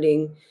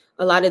unlearning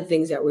a lot of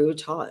things that we were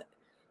taught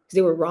because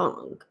they were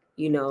wrong,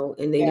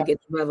 and then you get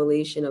the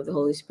revelation of the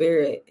Holy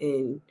Spirit.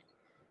 And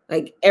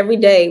like every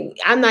day,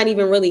 I'm not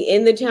even really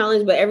in the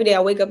challenge, but every day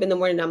I wake up in the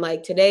morning, I'm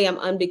like, today I'm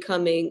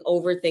unbecoming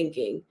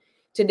overthinking.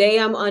 Today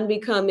I'm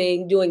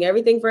unbecoming doing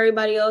everything for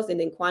everybody else. And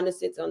then Quanda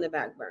sits on the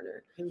back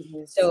burner.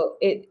 Mm-hmm. So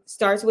it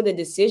starts with a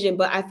decision,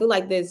 but I feel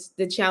like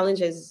the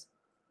challenge is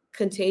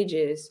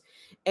contagious.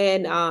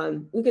 And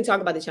we can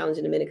talk about the challenge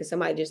in a minute because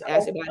somebody just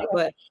asked about it.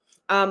 But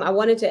I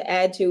wanted to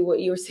add to what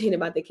you were saying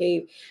about the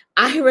cave.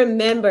 I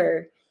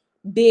remember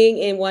being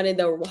in one of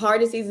the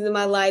hardest seasons of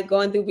my life,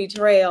 going through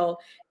betrayal.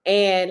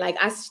 And like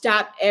I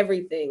stopped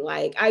everything.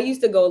 Like I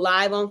used to go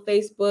live on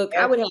Facebook.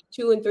 I would have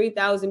 2,000 and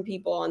 3,000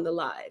 people on the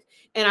live.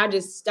 And I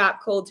just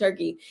stopped cold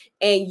turkey.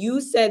 And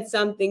you said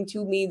something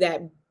to me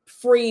that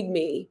freed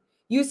me.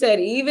 You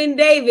said even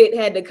David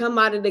had to come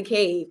out of the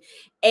cave.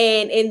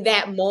 And in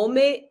that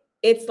moment,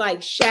 it's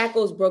like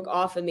shackles broke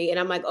off of me. And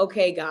I'm like,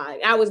 okay, God.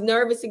 I was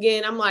nervous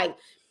again. I'm like,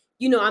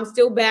 I'm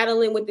still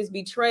battling with this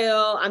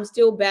betrayal. I'm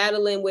still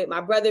battling with my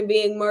brother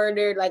being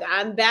murdered. Like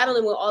I'm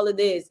battling with all of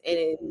this.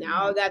 And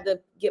now I got to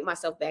get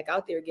myself back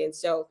out there again.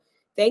 So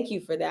thank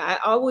you for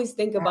that. I always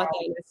think about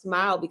that and I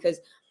smile because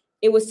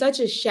it was such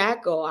a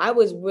shackle. I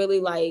was really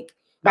like,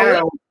 I went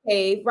in the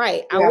cave,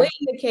 right? Yeah. I went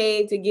in the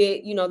cave to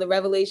get, the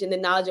revelation, the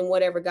knowledge, and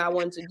whatever God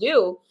wanted to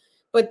do.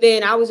 But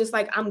then I was just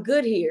like, I'm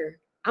good here.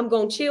 I'm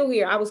going to chill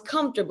here. I was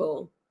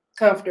comfortable.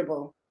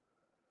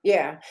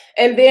 Yeah.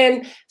 And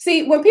then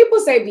see, when people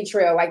say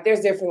betrayal, like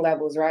there's different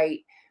levels, right?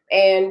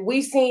 And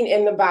we've seen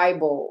in the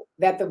Bible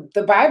that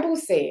the Bible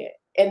said,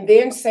 and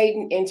then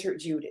Satan entered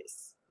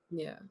Judas.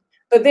 Yeah.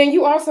 But then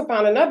you also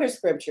found another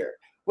scripture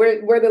where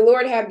the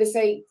Lord had to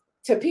say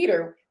to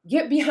Peter,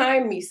 get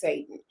behind me,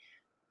 Satan.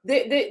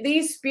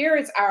 These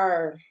spirits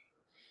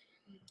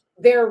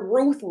they're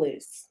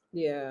ruthless.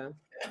 Yeah.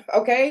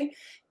 Okay.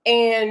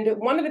 And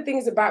one of the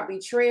things about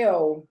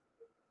betrayal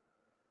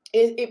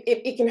is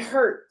it can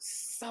hurt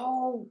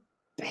so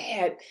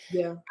bad.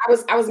 Yeah.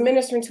 I was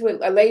ministering to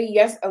a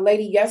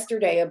lady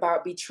yesterday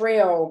about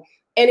betrayal,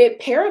 and it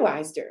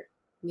paralyzed her.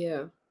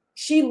 Yeah.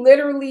 She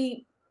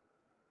literally,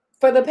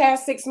 for the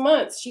past 6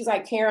 months, she's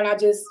like, Karen,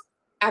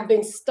 I've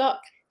been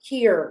stuck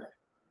here.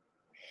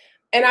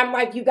 And I'm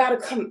like, you got to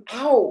come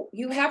out.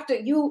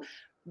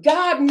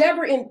 God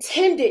never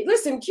intended.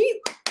 Listen,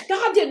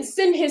 God didn't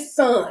send his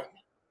son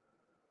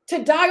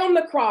to die on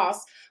the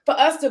cross for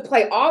us to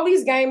play all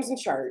these games in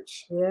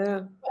church. Yeah.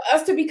 For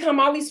us to become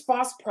all these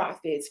false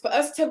prophets, for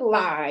us to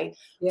lie,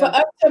 for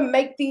us to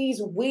make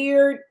these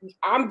weird,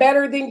 I'm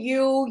better than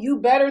you, you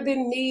better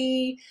than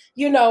me.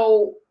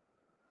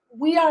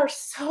 We are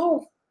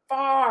so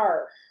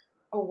far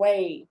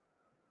away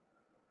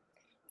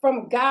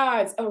from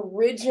God's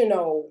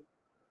original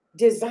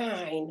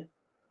design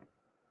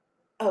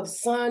of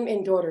son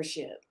and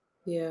daughtership.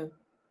 Yeah.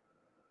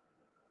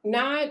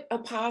 Not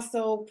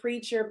apostle,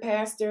 preacher,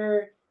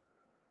 pastor,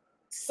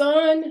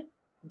 son,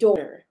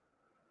 daughter.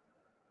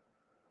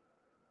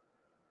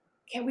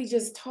 Can we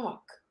just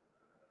talk?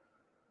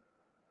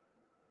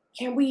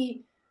 Can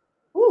we,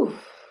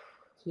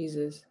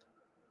 Jesus.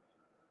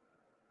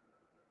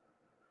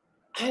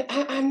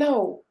 I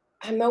know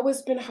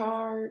it's been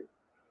hard.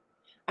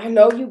 I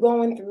know you're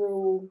going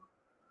through.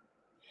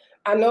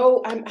 I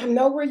know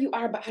where you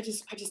are, but I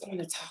just want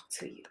to talk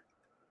to you.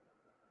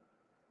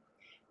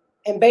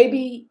 And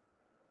baby,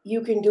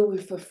 you can do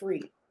it for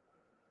free.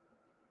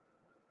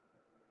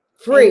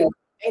 Free.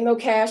 Ain't no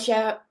Cash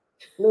App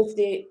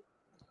listed.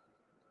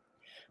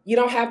 You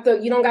don't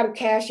got to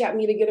Cash App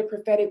me to get a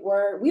prophetic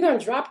word. We done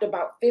dropped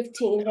about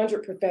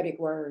 1,500 prophetic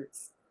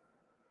words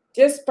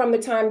just from the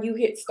time you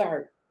hit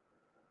start.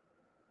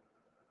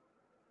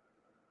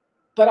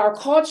 But our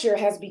culture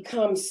has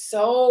become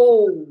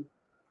so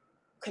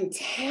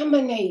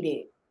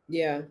contaminated.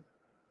 Yeah.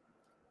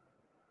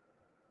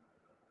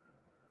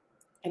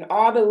 And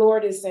all the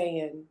Lord is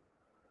saying,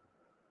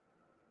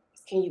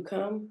 can you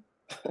come?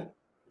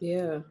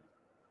 Yeah.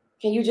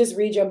 Can you just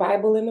read your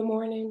Bible in the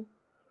morning?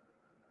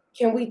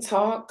 Can we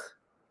talk?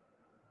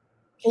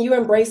 Can you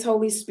embrace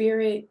Holy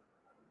Spirit?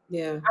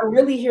 Yeah. I'm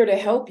really here to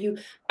help you.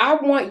 I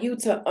want you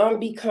to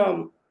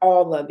unbecome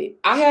all of it.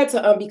 I had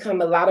to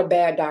unbecome a lot of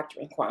bad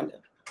doctrine, Quanda.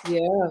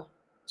 Yeah.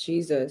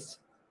 Jesus.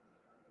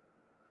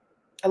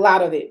 A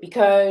lot of it,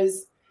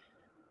 because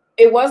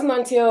it wasn't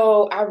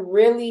until I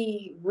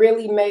really,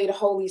 really made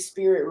Holy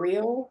Spirit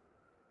real.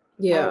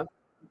 Yeah.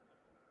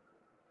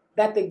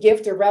 That the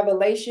gift of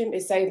revelation,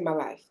 it saved my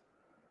life.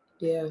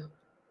 Yeah.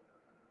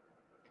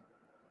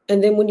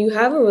 And then when you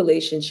have a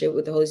relationship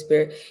with the Holy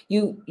Spirit,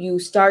 you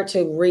start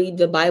to read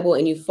the Bible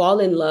and you fall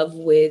in love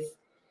with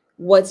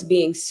what's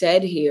being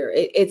said here.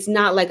 It's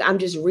not like I'm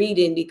just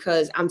reading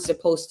because I'm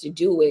supposed to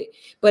do it,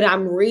 but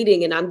I'm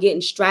reading and I'm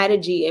getting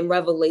strategy and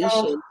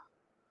revelation.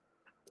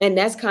 And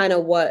that's kind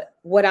of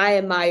what I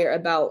admire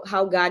about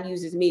how God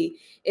uses me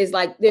is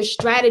like there's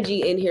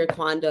strategy in here,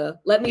 Quanda.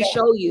 Let me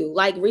show you.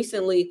 Like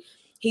recently,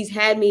 he's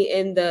had me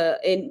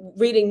in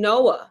reading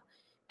Noah,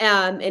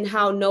 and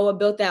how Noah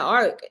built that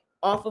ark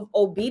off of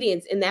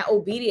obedience, and that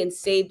obedience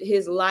saved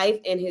his life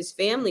and his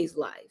family's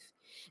life.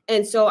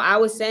 And so I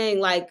was saying,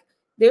 like,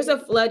 there's a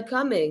flood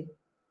coming.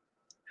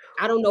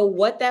 I don't know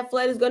what that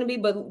flood is going to be,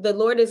 but the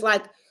Lord is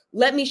like,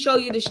 let me show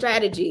you the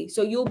strategy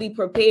so you'll be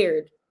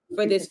prepared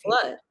for this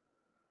flood.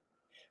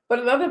 But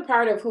another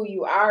part of who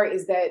you are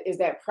is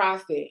that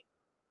prophet,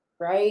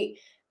 right?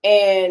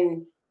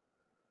 And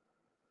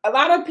a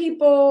lot of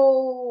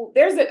people,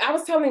 I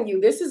was telling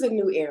you, this is a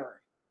new era.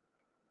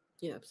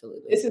 Yeah,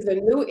 absolutely. This is a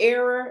new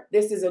era.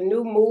 This is a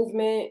new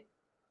movement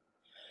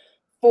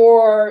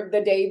for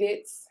the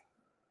Davids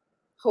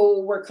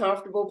who were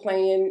comfortable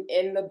playing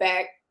in the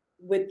back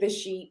with the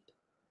sheep,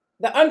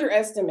 the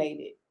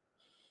underestimated,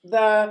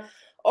 the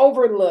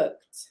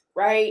overlooked,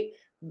 right?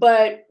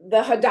 But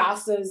the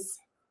Hadassahs,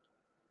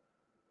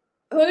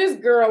 who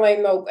this girl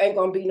ain't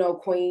gonna be no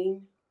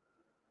queen.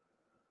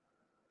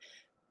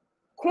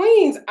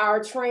 Queens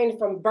are trained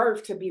from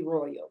birth to be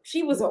royal.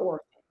 She was an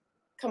orphan.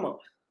 Come on.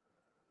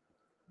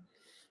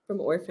 From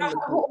orphan.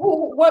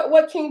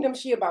 What kingdom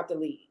she about to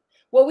lead?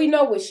 Well, we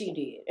know what she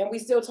did, and we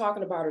still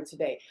talking about her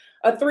today.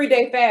 A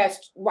 3-day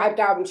fast wiped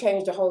out and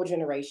changed the whole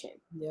generation.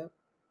 Yeah.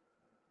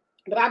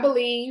 But I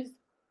believe,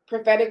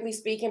 prophetically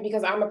speaking,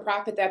 because I'm a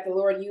prophet that the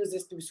Lord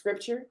uses through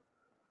scripture,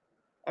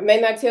 I may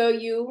not tell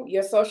you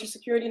your social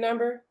security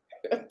number.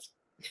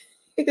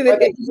 You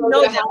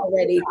know that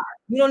already.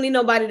 You don't need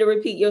nobody to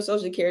repeat your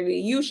social security.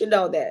 You should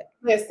know that.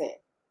 Listen,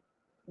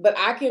 but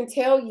I can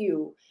tell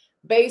you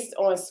based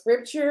on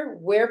scripture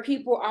where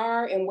people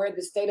are and where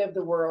the state of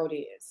the world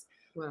is.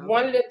 Wow.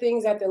 One of the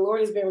things that the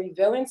Lord has been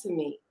revealing to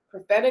me,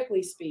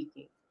 prophetically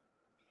speaking,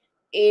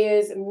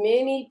 is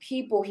many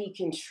people he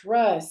can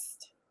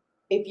trust.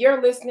 If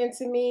you're listening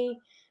to me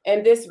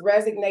and this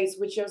resonates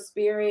with your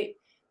spirit,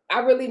 I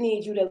really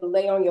need you to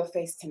lay on your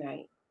face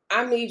tonight.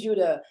 I need you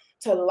to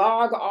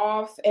log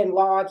off and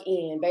log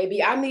in,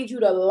 baby. I need you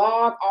to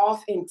log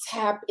off and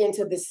tap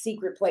into the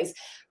secret place.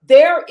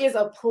 There is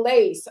a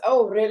place.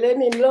 There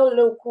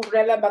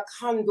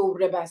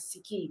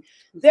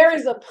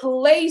is a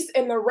place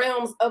in the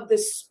realms of the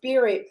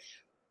spirit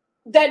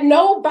that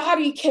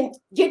nobody can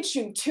get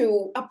you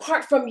to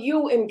apart from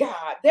you and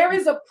God. There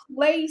is a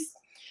place.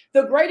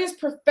 The greatest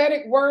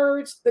prophetic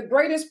words, the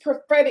greatest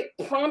prophetic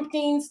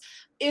promptings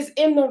is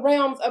in the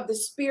realms of the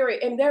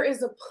spirit. And there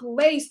is a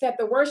place that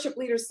the worship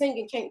leader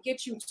singing can't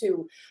get you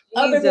to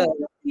other than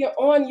you're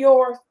on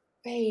your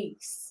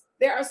face.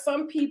 There are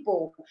some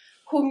people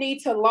who need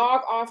to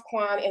log off,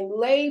 Quan, and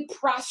lay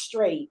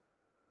prostrate,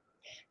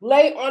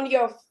 lay on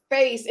your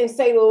face and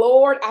say,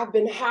 Lord, I've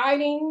been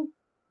hiding.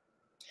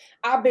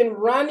 I've been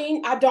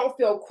running. I don't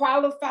feel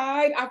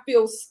qualified. I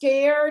feel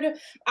scared.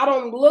 I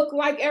don't look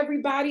like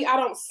everybody. I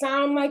don't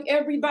sound like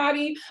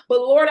everybody. But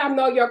Lord, I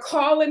know you're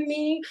calling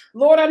me.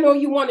 Lord, I know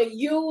you want to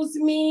use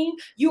me.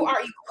 You are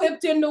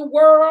equipped in the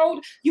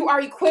world. You are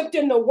equipped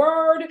in the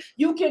word.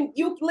 You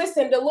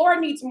listen, the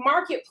Lord needs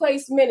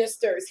marketplace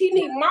ministers. He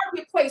needs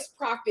marketplace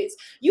prophets.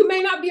 You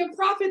may not be a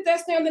prophet that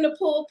stands in the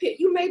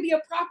pulpit. You may be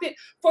a prophet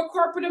for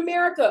corporate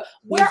America.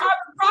 Where are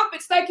the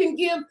prophets that can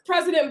give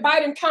President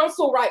Biden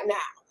counsel right now?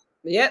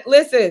 Yeah,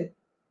 listen.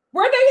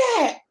 Where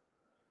they at?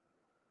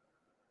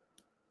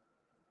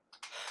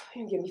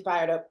 You get me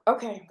fired up.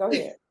 Okay, go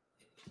ahead.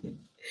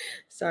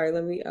 Sorry,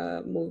 let me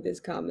move this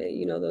comment.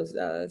 You know, those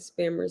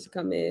spammers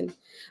come in.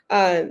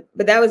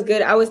 But that was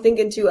good. I was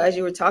thinking too, as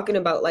you were talking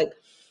about, like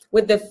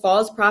with the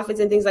false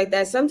prophets and things like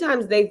that,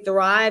 sometimes they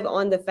thrive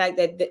on the fact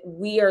that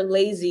we are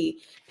lazy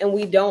and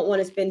we don't want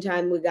to spend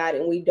time with God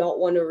and we don't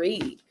want to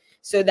read.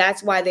 So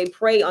that's why they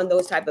prey on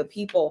those type of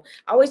people.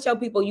 I always tell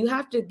people you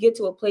have to get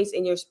to a place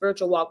in your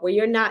spiritual walk where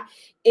you're not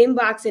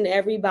inboxing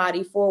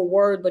everybody for a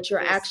word, but you're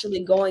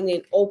actually going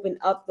and open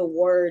up the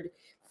word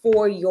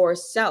for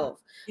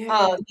yourself.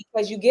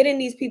 Because you get in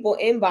these people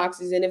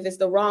inboxes, and if it's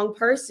the wrong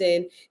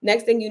person,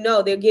 next thing you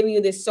know, they're giving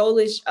you this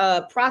soulish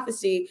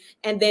prophecy,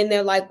 and then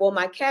they're like, well,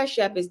 my cash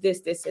app is this,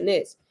 this, and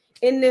this.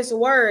 In this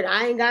word,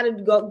 I ain't got to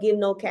go give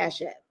no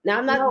cash app. Now,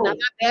 I'm not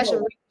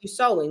bashing you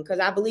sowing, because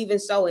I believe in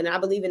sowing. I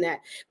believe in that.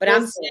 But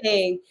I'm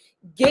saying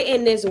get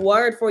in this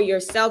word for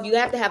yourself. You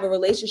have to have a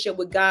relationship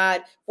with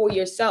God for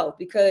yourself,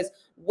 because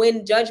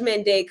when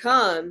judgment day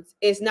comes,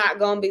 it's not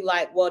going to be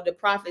like, well, the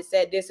prophet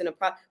said this and the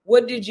prophet.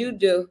 What did you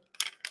do?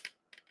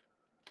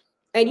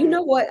 And you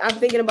know what I'm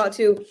thinking about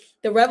too?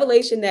 The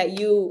revelation that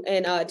you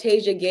and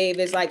Tasia gave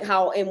is like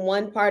how in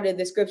one part of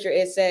the scripture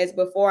it says,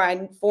 before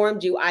I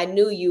formed you, I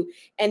knew you.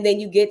 And then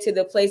you get to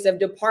the place of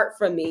depart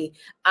from me.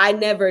 I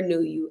never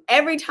knew you.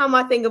 Every time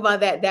I think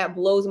about that, that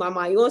blows my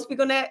mind. You want to speak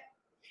on that?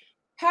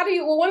 How do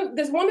you, well,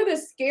 there's one of the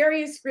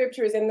scariest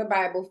scriptures in the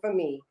Bible for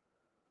me.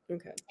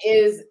 Okay.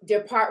 Is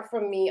depart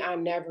from me. I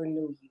never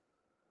knew you.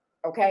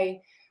 Okay.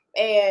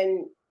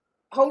 And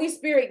Holy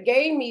Spirit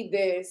gave me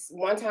this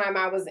one time.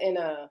 I was in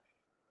a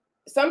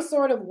some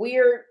sort of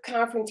weird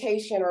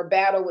confrontation or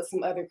battle with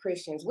some other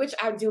Christians, which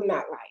I do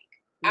not like.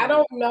 I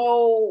don't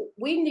know.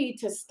 We need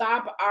to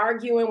stop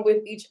arguing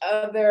with each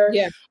other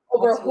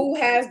over who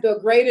has the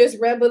greatest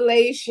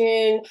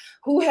revelation,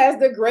 who has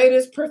the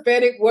greatest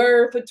prophetic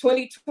word for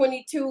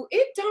 2022.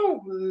 It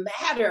don't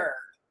matter.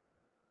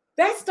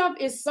 That stuff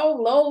is so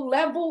low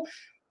level.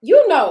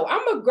 You know,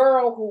 I'm a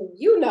girl who,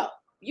 you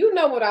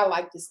know what I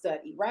like to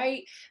study,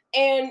 right?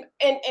 And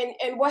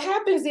what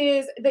happens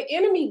is the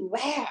enemy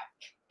laughs.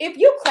 If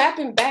you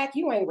clapping back,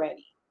 you ain't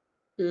ready.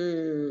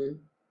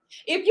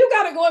 If you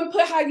got to go and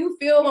put how you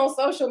feel on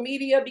social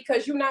media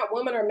because you're not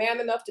woman or man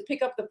enough to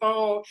pick up the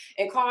phone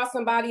and call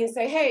somebody and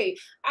say, hey,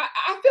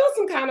 I feel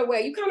some kind of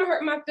way. You kind of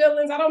hurt my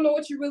feelings. I don't know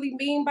what you really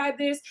mean by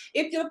this.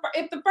 If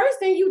the first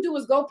thing you do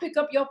is go pick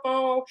up your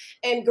phone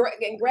and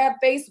grab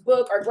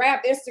Facebook or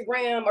grab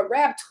Instagram or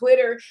grab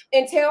Twitter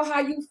and tell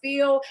how you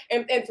feel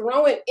and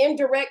throw in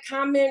indirect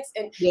comments.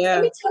 And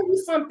let me tell you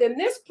something.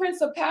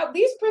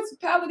 These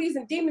principalities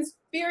and demon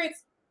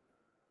spirits,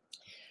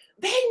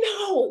 they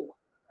know.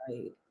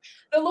 Right.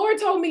 The Lord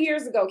told me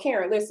years ago,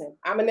 Karen, listen,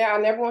 I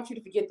never want you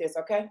to forget this,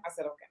 okay? I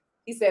said, okay.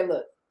 He said,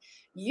 look,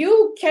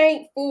 you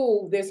can't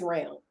fool this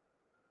realm.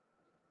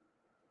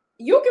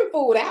 You can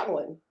fool that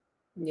one.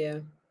 Yeah.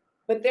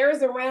 But there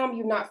is a realm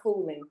you're not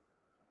fooling.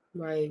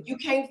 Right. You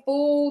can't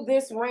fool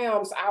this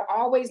realm. So I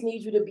always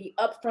need you to be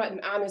upfront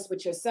and honest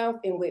with yourself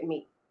and with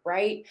me,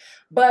 right?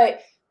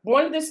 But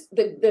one of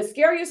the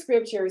scariest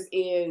scriptures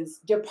is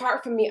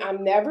depart from me, I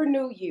never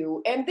knew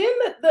you. And then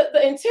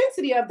the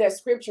intensity of that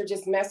scripture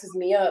just messes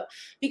me up,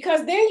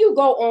 because then you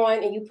go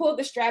on and you pull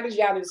the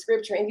strategy out of the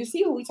scripture and you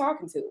see who we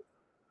talking to.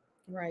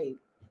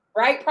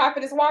 Right,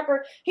 Prophetess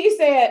Walker. He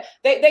said,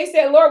 they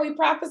said, Lord, we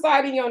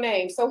prophesied in your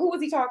name. So who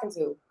was he talking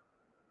to?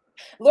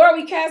 Lord,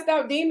 we cast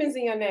out demons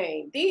in your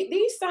name.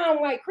 These sound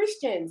like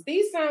Christians.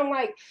 These sound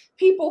like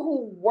people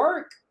who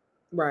work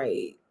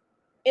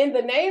in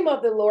the name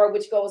of the Lord,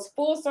 which goes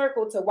full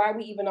circle to why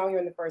we even are here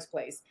in the first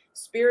place.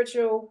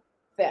 Spiritual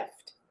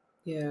theft.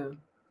 Yeah.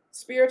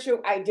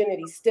 Spiritual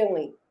identity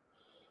stealing.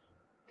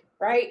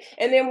 Right.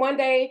 And then one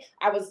day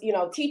I was,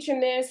 teaching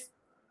this,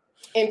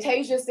 and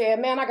Tasia said,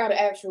 man, I got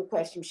to ask you a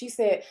question. She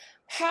said,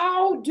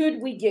 how did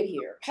we get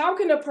here? How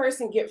can a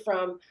person get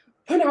from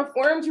when I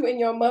formed you in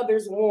your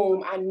mother's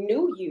womb, I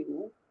knew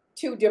you,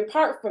 to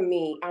depart from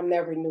me, I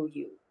never knew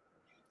you?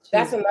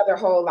 That's another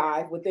whole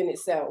lie within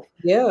itself.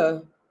 Yeah.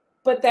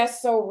 But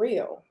that's so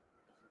real.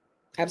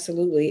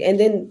 Absolutely. And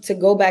then to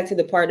go back to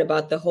the part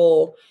about the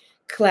whole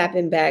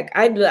clapping back,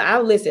 I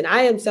listen,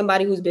 I am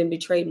somebody who's been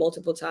betrayed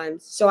multiple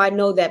times. So I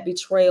know that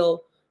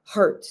betrayal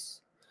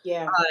hurts.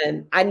 Yeah.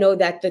 I know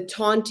that the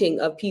taunting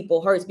of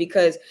people hurts,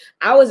 because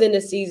I was in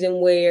a season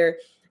where,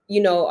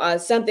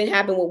 something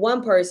happened with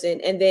one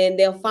person, and then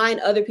they'll find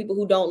other people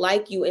who don't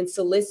like you and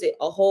solicit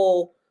a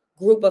whole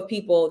group of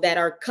people that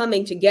are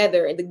coming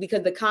together, and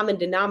because the common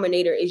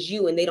denominator is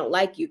you and they don't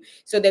like you.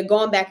 So they're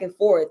going back and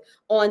forth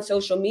on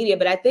social media.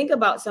 But I think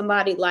about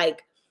somebody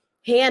like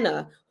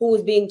Hannah, who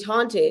was being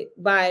taunted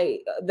by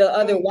the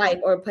other wife,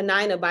 or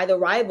Penina by the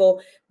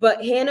rival.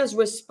 But Hannah's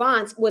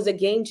response was a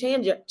game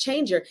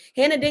changer.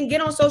 Hannah didn't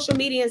get on social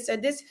media and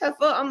said, this heifer,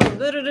 I'm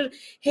a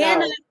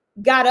Hannah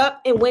got up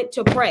and went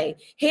to pray.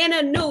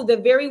 Hannah knew the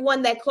very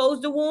one that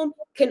closed the womb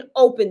can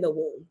open the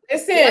womb.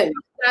 Listen,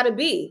 gotta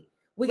be.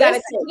 We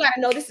gotta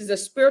know this is a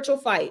spiritual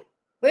fight.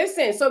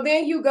 Listen, so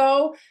then you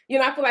go,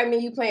 I feel like me,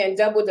 you playing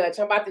double dutch.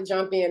 I'm about to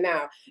jump in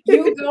now.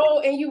 You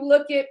go and you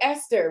look at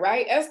Esther,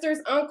 right? Esther's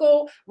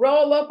uncle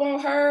roll up on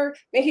her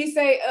and he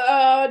say,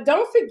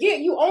 don't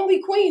forget you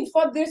only queen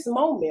for this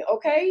moment,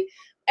 okay?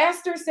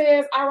 Esther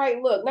says, all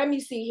right, look, let me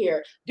see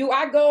here. Do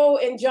I go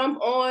and jump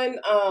on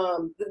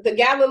the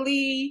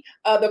Galilee,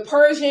 the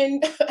Persian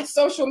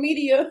social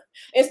media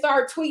and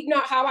start tweeting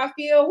out how I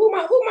feel? Who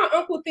my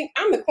uncle think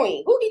I'm the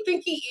queen? Who he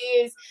think he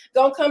is?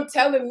 Gonna come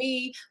telling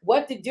me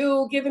what to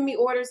do, giving me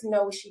orders?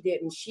 No, she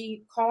didn't.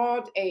 She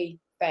called a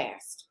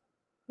fast.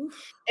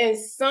 And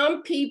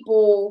some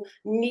people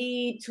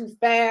need to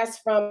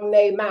fast from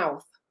their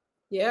mouth.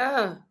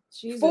 Yeah.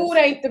 Jesus. Food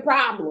ain't the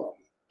problem.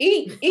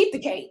 Eat the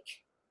cake.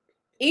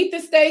 Eat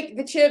the steak,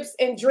 the chips,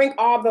 and drink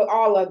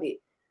all of it.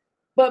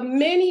 But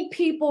many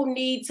people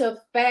need to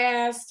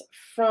fast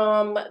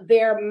from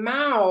their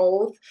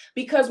mouth,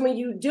 because when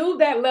you do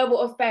that level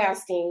of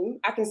fasting,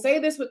 I can say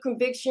this with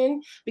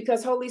conviction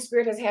because Holy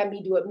Spirit has had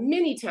me do it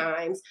many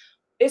times,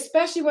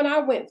 especially when I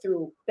went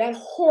through that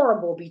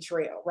horrible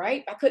betrayal,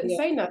 right? I couldn't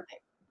say nothing.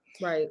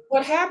 Right.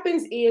 What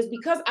happens is,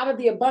 because out of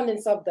the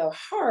abundance of the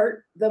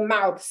heart, the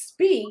mouth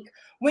speak.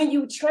 When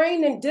you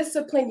train and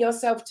discipline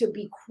yourself to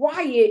be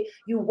quiet,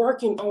 you're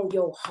working on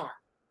your heart.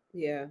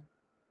 Yeah.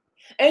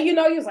 And you're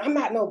like, I'm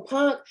not no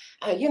punk.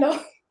 How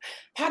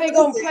they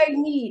gonna play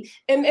me?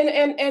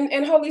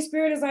 And Holy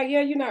Spirit is like,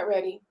 yeah, you're not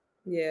ready.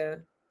 Yeah.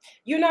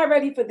 You're not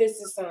ready for this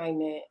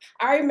assignment.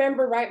 I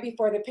remember right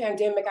before the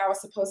pandemic, I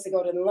was supposed to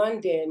go to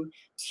London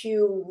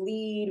to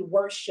lead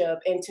worship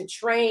and to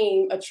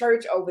train a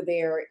church over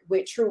there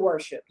with true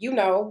worship.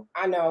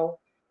 I know.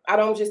 I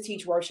don't just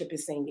teach worship and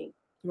singing.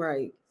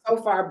 Right. So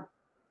far,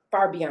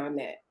 far beyond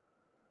that.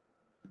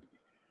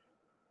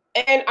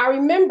 And I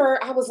remember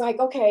I was like,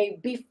 okay,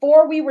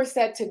 before we were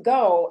set to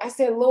go, I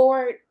said,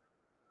 Lord,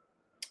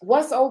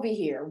 what's over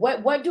here?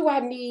 What do I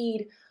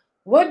need?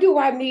 What do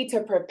I need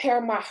to prepare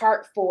my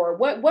heart for?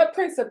 What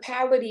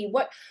principality?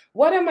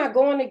 What am I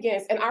going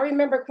against? And I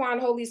remember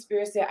Holy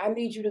Spirit said, I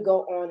need you to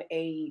go on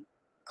a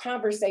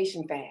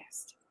conversation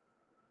fast.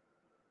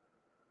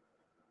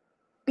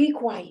 Be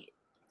quiet.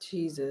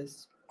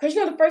 Jesus. Because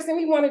the first thing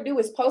we want to do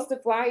is post a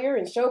flyer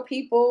and show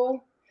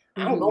people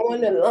I'm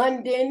going to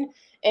London,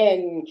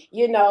 and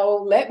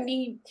let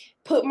me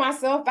put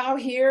myself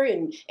out here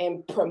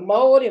and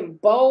promote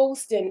and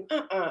boast. And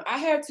I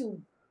had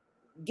to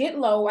get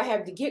low. I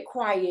had to get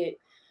quiet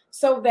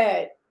so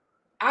that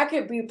I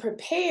could be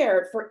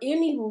prepared for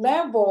any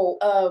level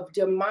of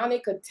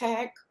demonic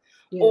attack,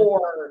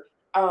 or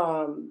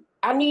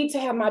I need to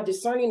have my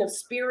discerning of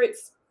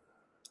spirits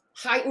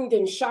heightened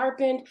and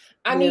sharpened.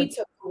 I need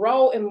to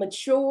grow and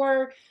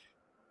mature.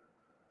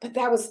 But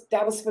that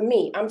was for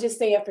me. I'm just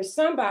saying, for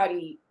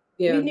somebody,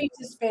 we need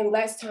to spend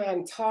less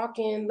time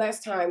talking,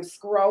 less time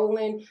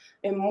scrolling,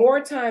 and more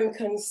time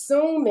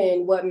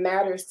consuming what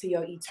matters to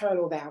your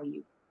eternal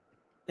value.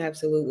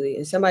 Absolutely.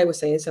 And somebody was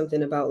saying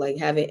something about like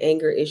having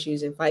anger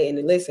issues and fighting.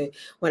 And listen,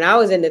 when I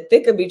was in the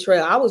thick of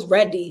betrayal, I was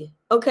ready.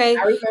 Okay.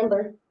 I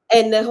remember.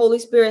 And the Holy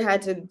Spirit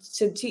had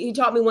he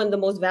taught me one of the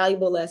most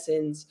valuable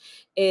lessons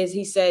is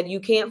he said,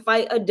 you can't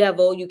fight a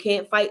devil. You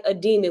can't fight a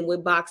demon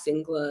with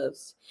boxing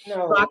gloves.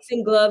 No.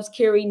 Boxing gloves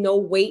carry no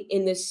weight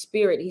in the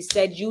spirit. He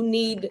said, you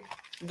need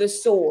the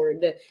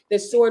sword. The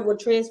sword will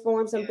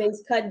transform some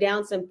things, cut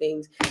down some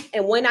things.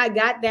 And when I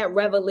got that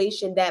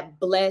revelation, that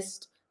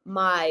blessed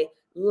my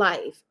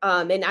life.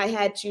 And I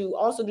had to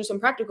also do some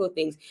practical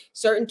things.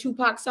 Certain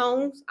Tupac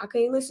songs I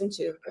couldn't listen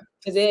to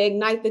because they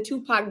ignite the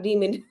Tupac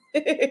demon.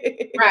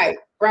 Right.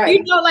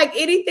 Like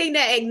anything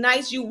that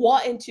ignites you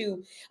wanting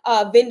to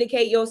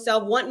vindicate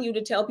yourself, wanting you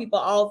to tell people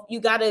off, you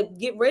got to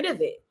get rid of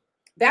it.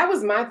 That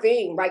was my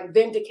thing, like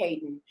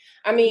vindicating.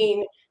 I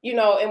mean,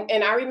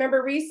 and I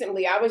remember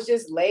recently I was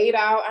just laid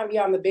out.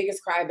 I'm the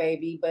biggest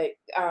crybaby, but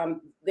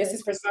this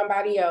is for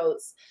somebody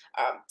else.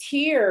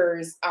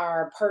 Tears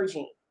are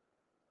purging.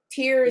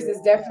 Tears is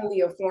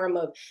definitely a form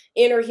of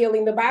inner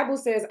healing. The Bible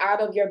says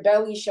out of your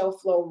belly shall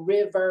flow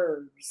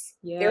rivers.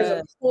 Yes. There's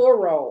a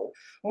plural.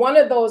 One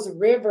of those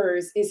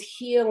rivers is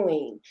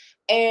healing.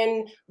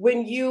 And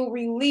when you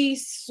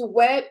release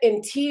sweat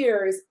and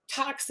tears,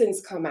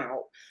 toxins come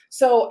out.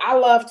 So I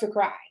love to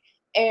cry.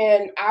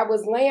 And I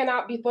was laying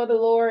out before the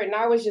Lord and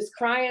I was just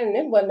crying, and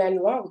it wasn't that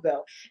long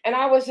ago. And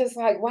I was just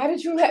like, why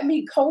did you let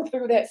me go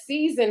through that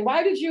season?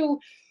 Why did you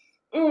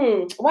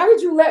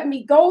let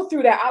me go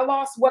through that? I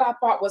lost what I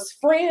thought was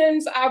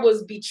friends. I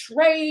was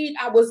betrayed.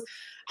 I was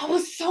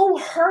so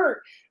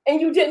hurt. And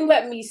you didn't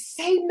let me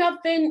say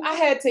nothing. I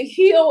had to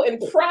heal in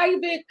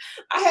private.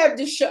 I had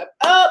to shut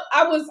up.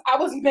 I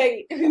was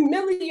made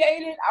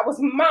humiliated. I was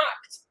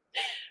mocked.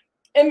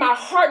 And my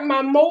heart,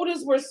 my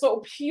motives were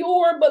so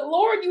pure. But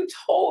Lord, you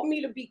told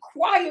me to be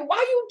quiet. Why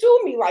you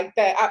do me like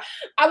that?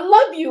 I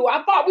love you.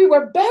 I thought we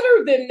were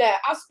better than that.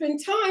 I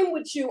spend time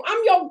with you. I'm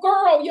your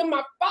girl. You're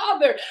my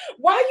father.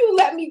 Why you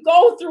let me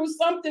go through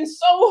something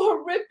so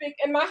horrific?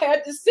 And I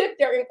had to sit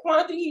there. And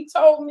Quanta, he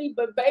told me,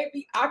 but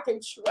baby, I can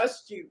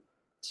trust you.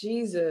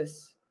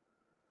 Jesus.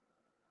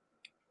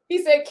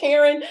 He said,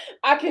 Karen,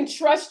 I can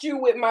trust you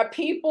with my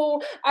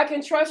people. I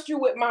can trust you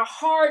with my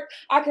heart.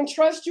 I can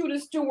trust you to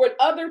steward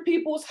other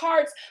people's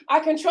hearts. I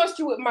can trust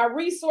you with my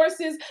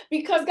resources,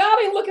 because God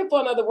ain't looking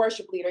for another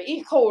worship leader.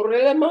 God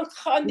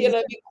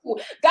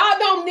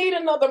don't need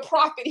another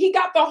prophet. He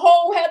got the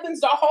whole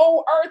heavens, the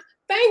whole earth.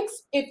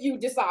 Thanks if you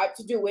decide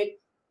to do it.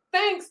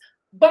 Thanks.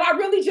 But I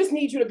really just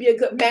need you to be a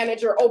good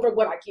manager over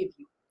what I give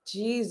you.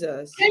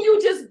 Jesus. Can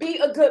you just be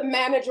a good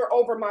manager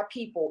over my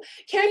people?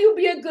 Can you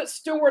be a good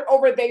steward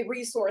over their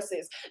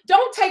resources?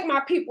 Don't take my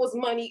people's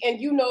money and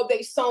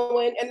they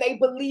sowing and they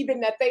believing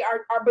that they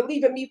are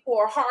believing me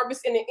for a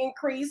harvest and an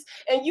increase,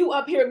 and you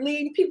up here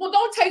leading people.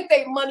 Don't take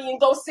their money and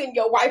go send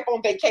your wife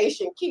on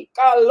vacation.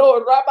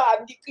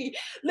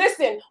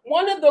 Listen,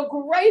 one of the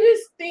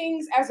greatest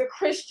things as a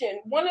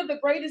Christian, one of the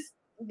greatest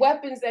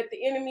weapons that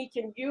the enemy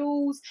can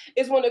use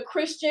is when a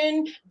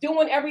Christian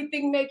doing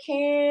everything they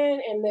can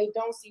and they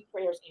don't see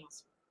prayers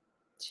answered.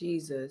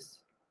 Jesus.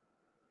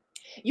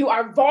 You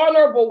are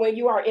vulnerable when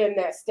you are in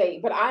that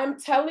state, but I'm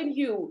telling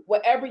you,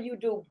 whatever you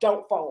do,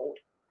 don't fold.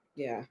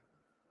 Yeah.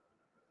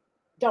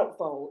 Don't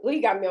fold. Well,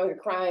 you got me on here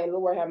crying.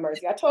 Lord have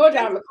mercy. I told you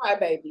I'm a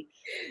crybaby.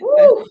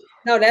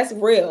 No, that's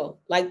real.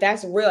 Like,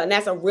 that's real. And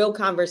that's a real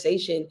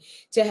conversation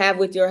to have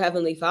with your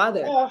Heavenly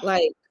Father.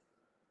 Like,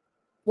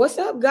 what's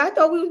up, God? I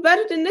thought we was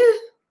better than this.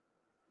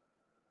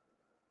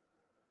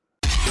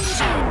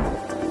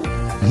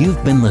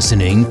 You've been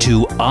listening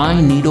to I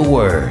Need a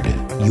Word,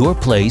 your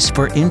place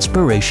for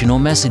inspirational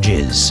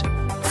messages.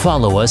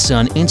 Follow us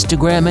on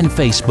Instagram and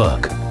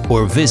Facebook,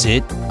 or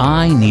visit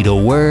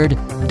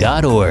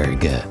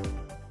ineedaword.org.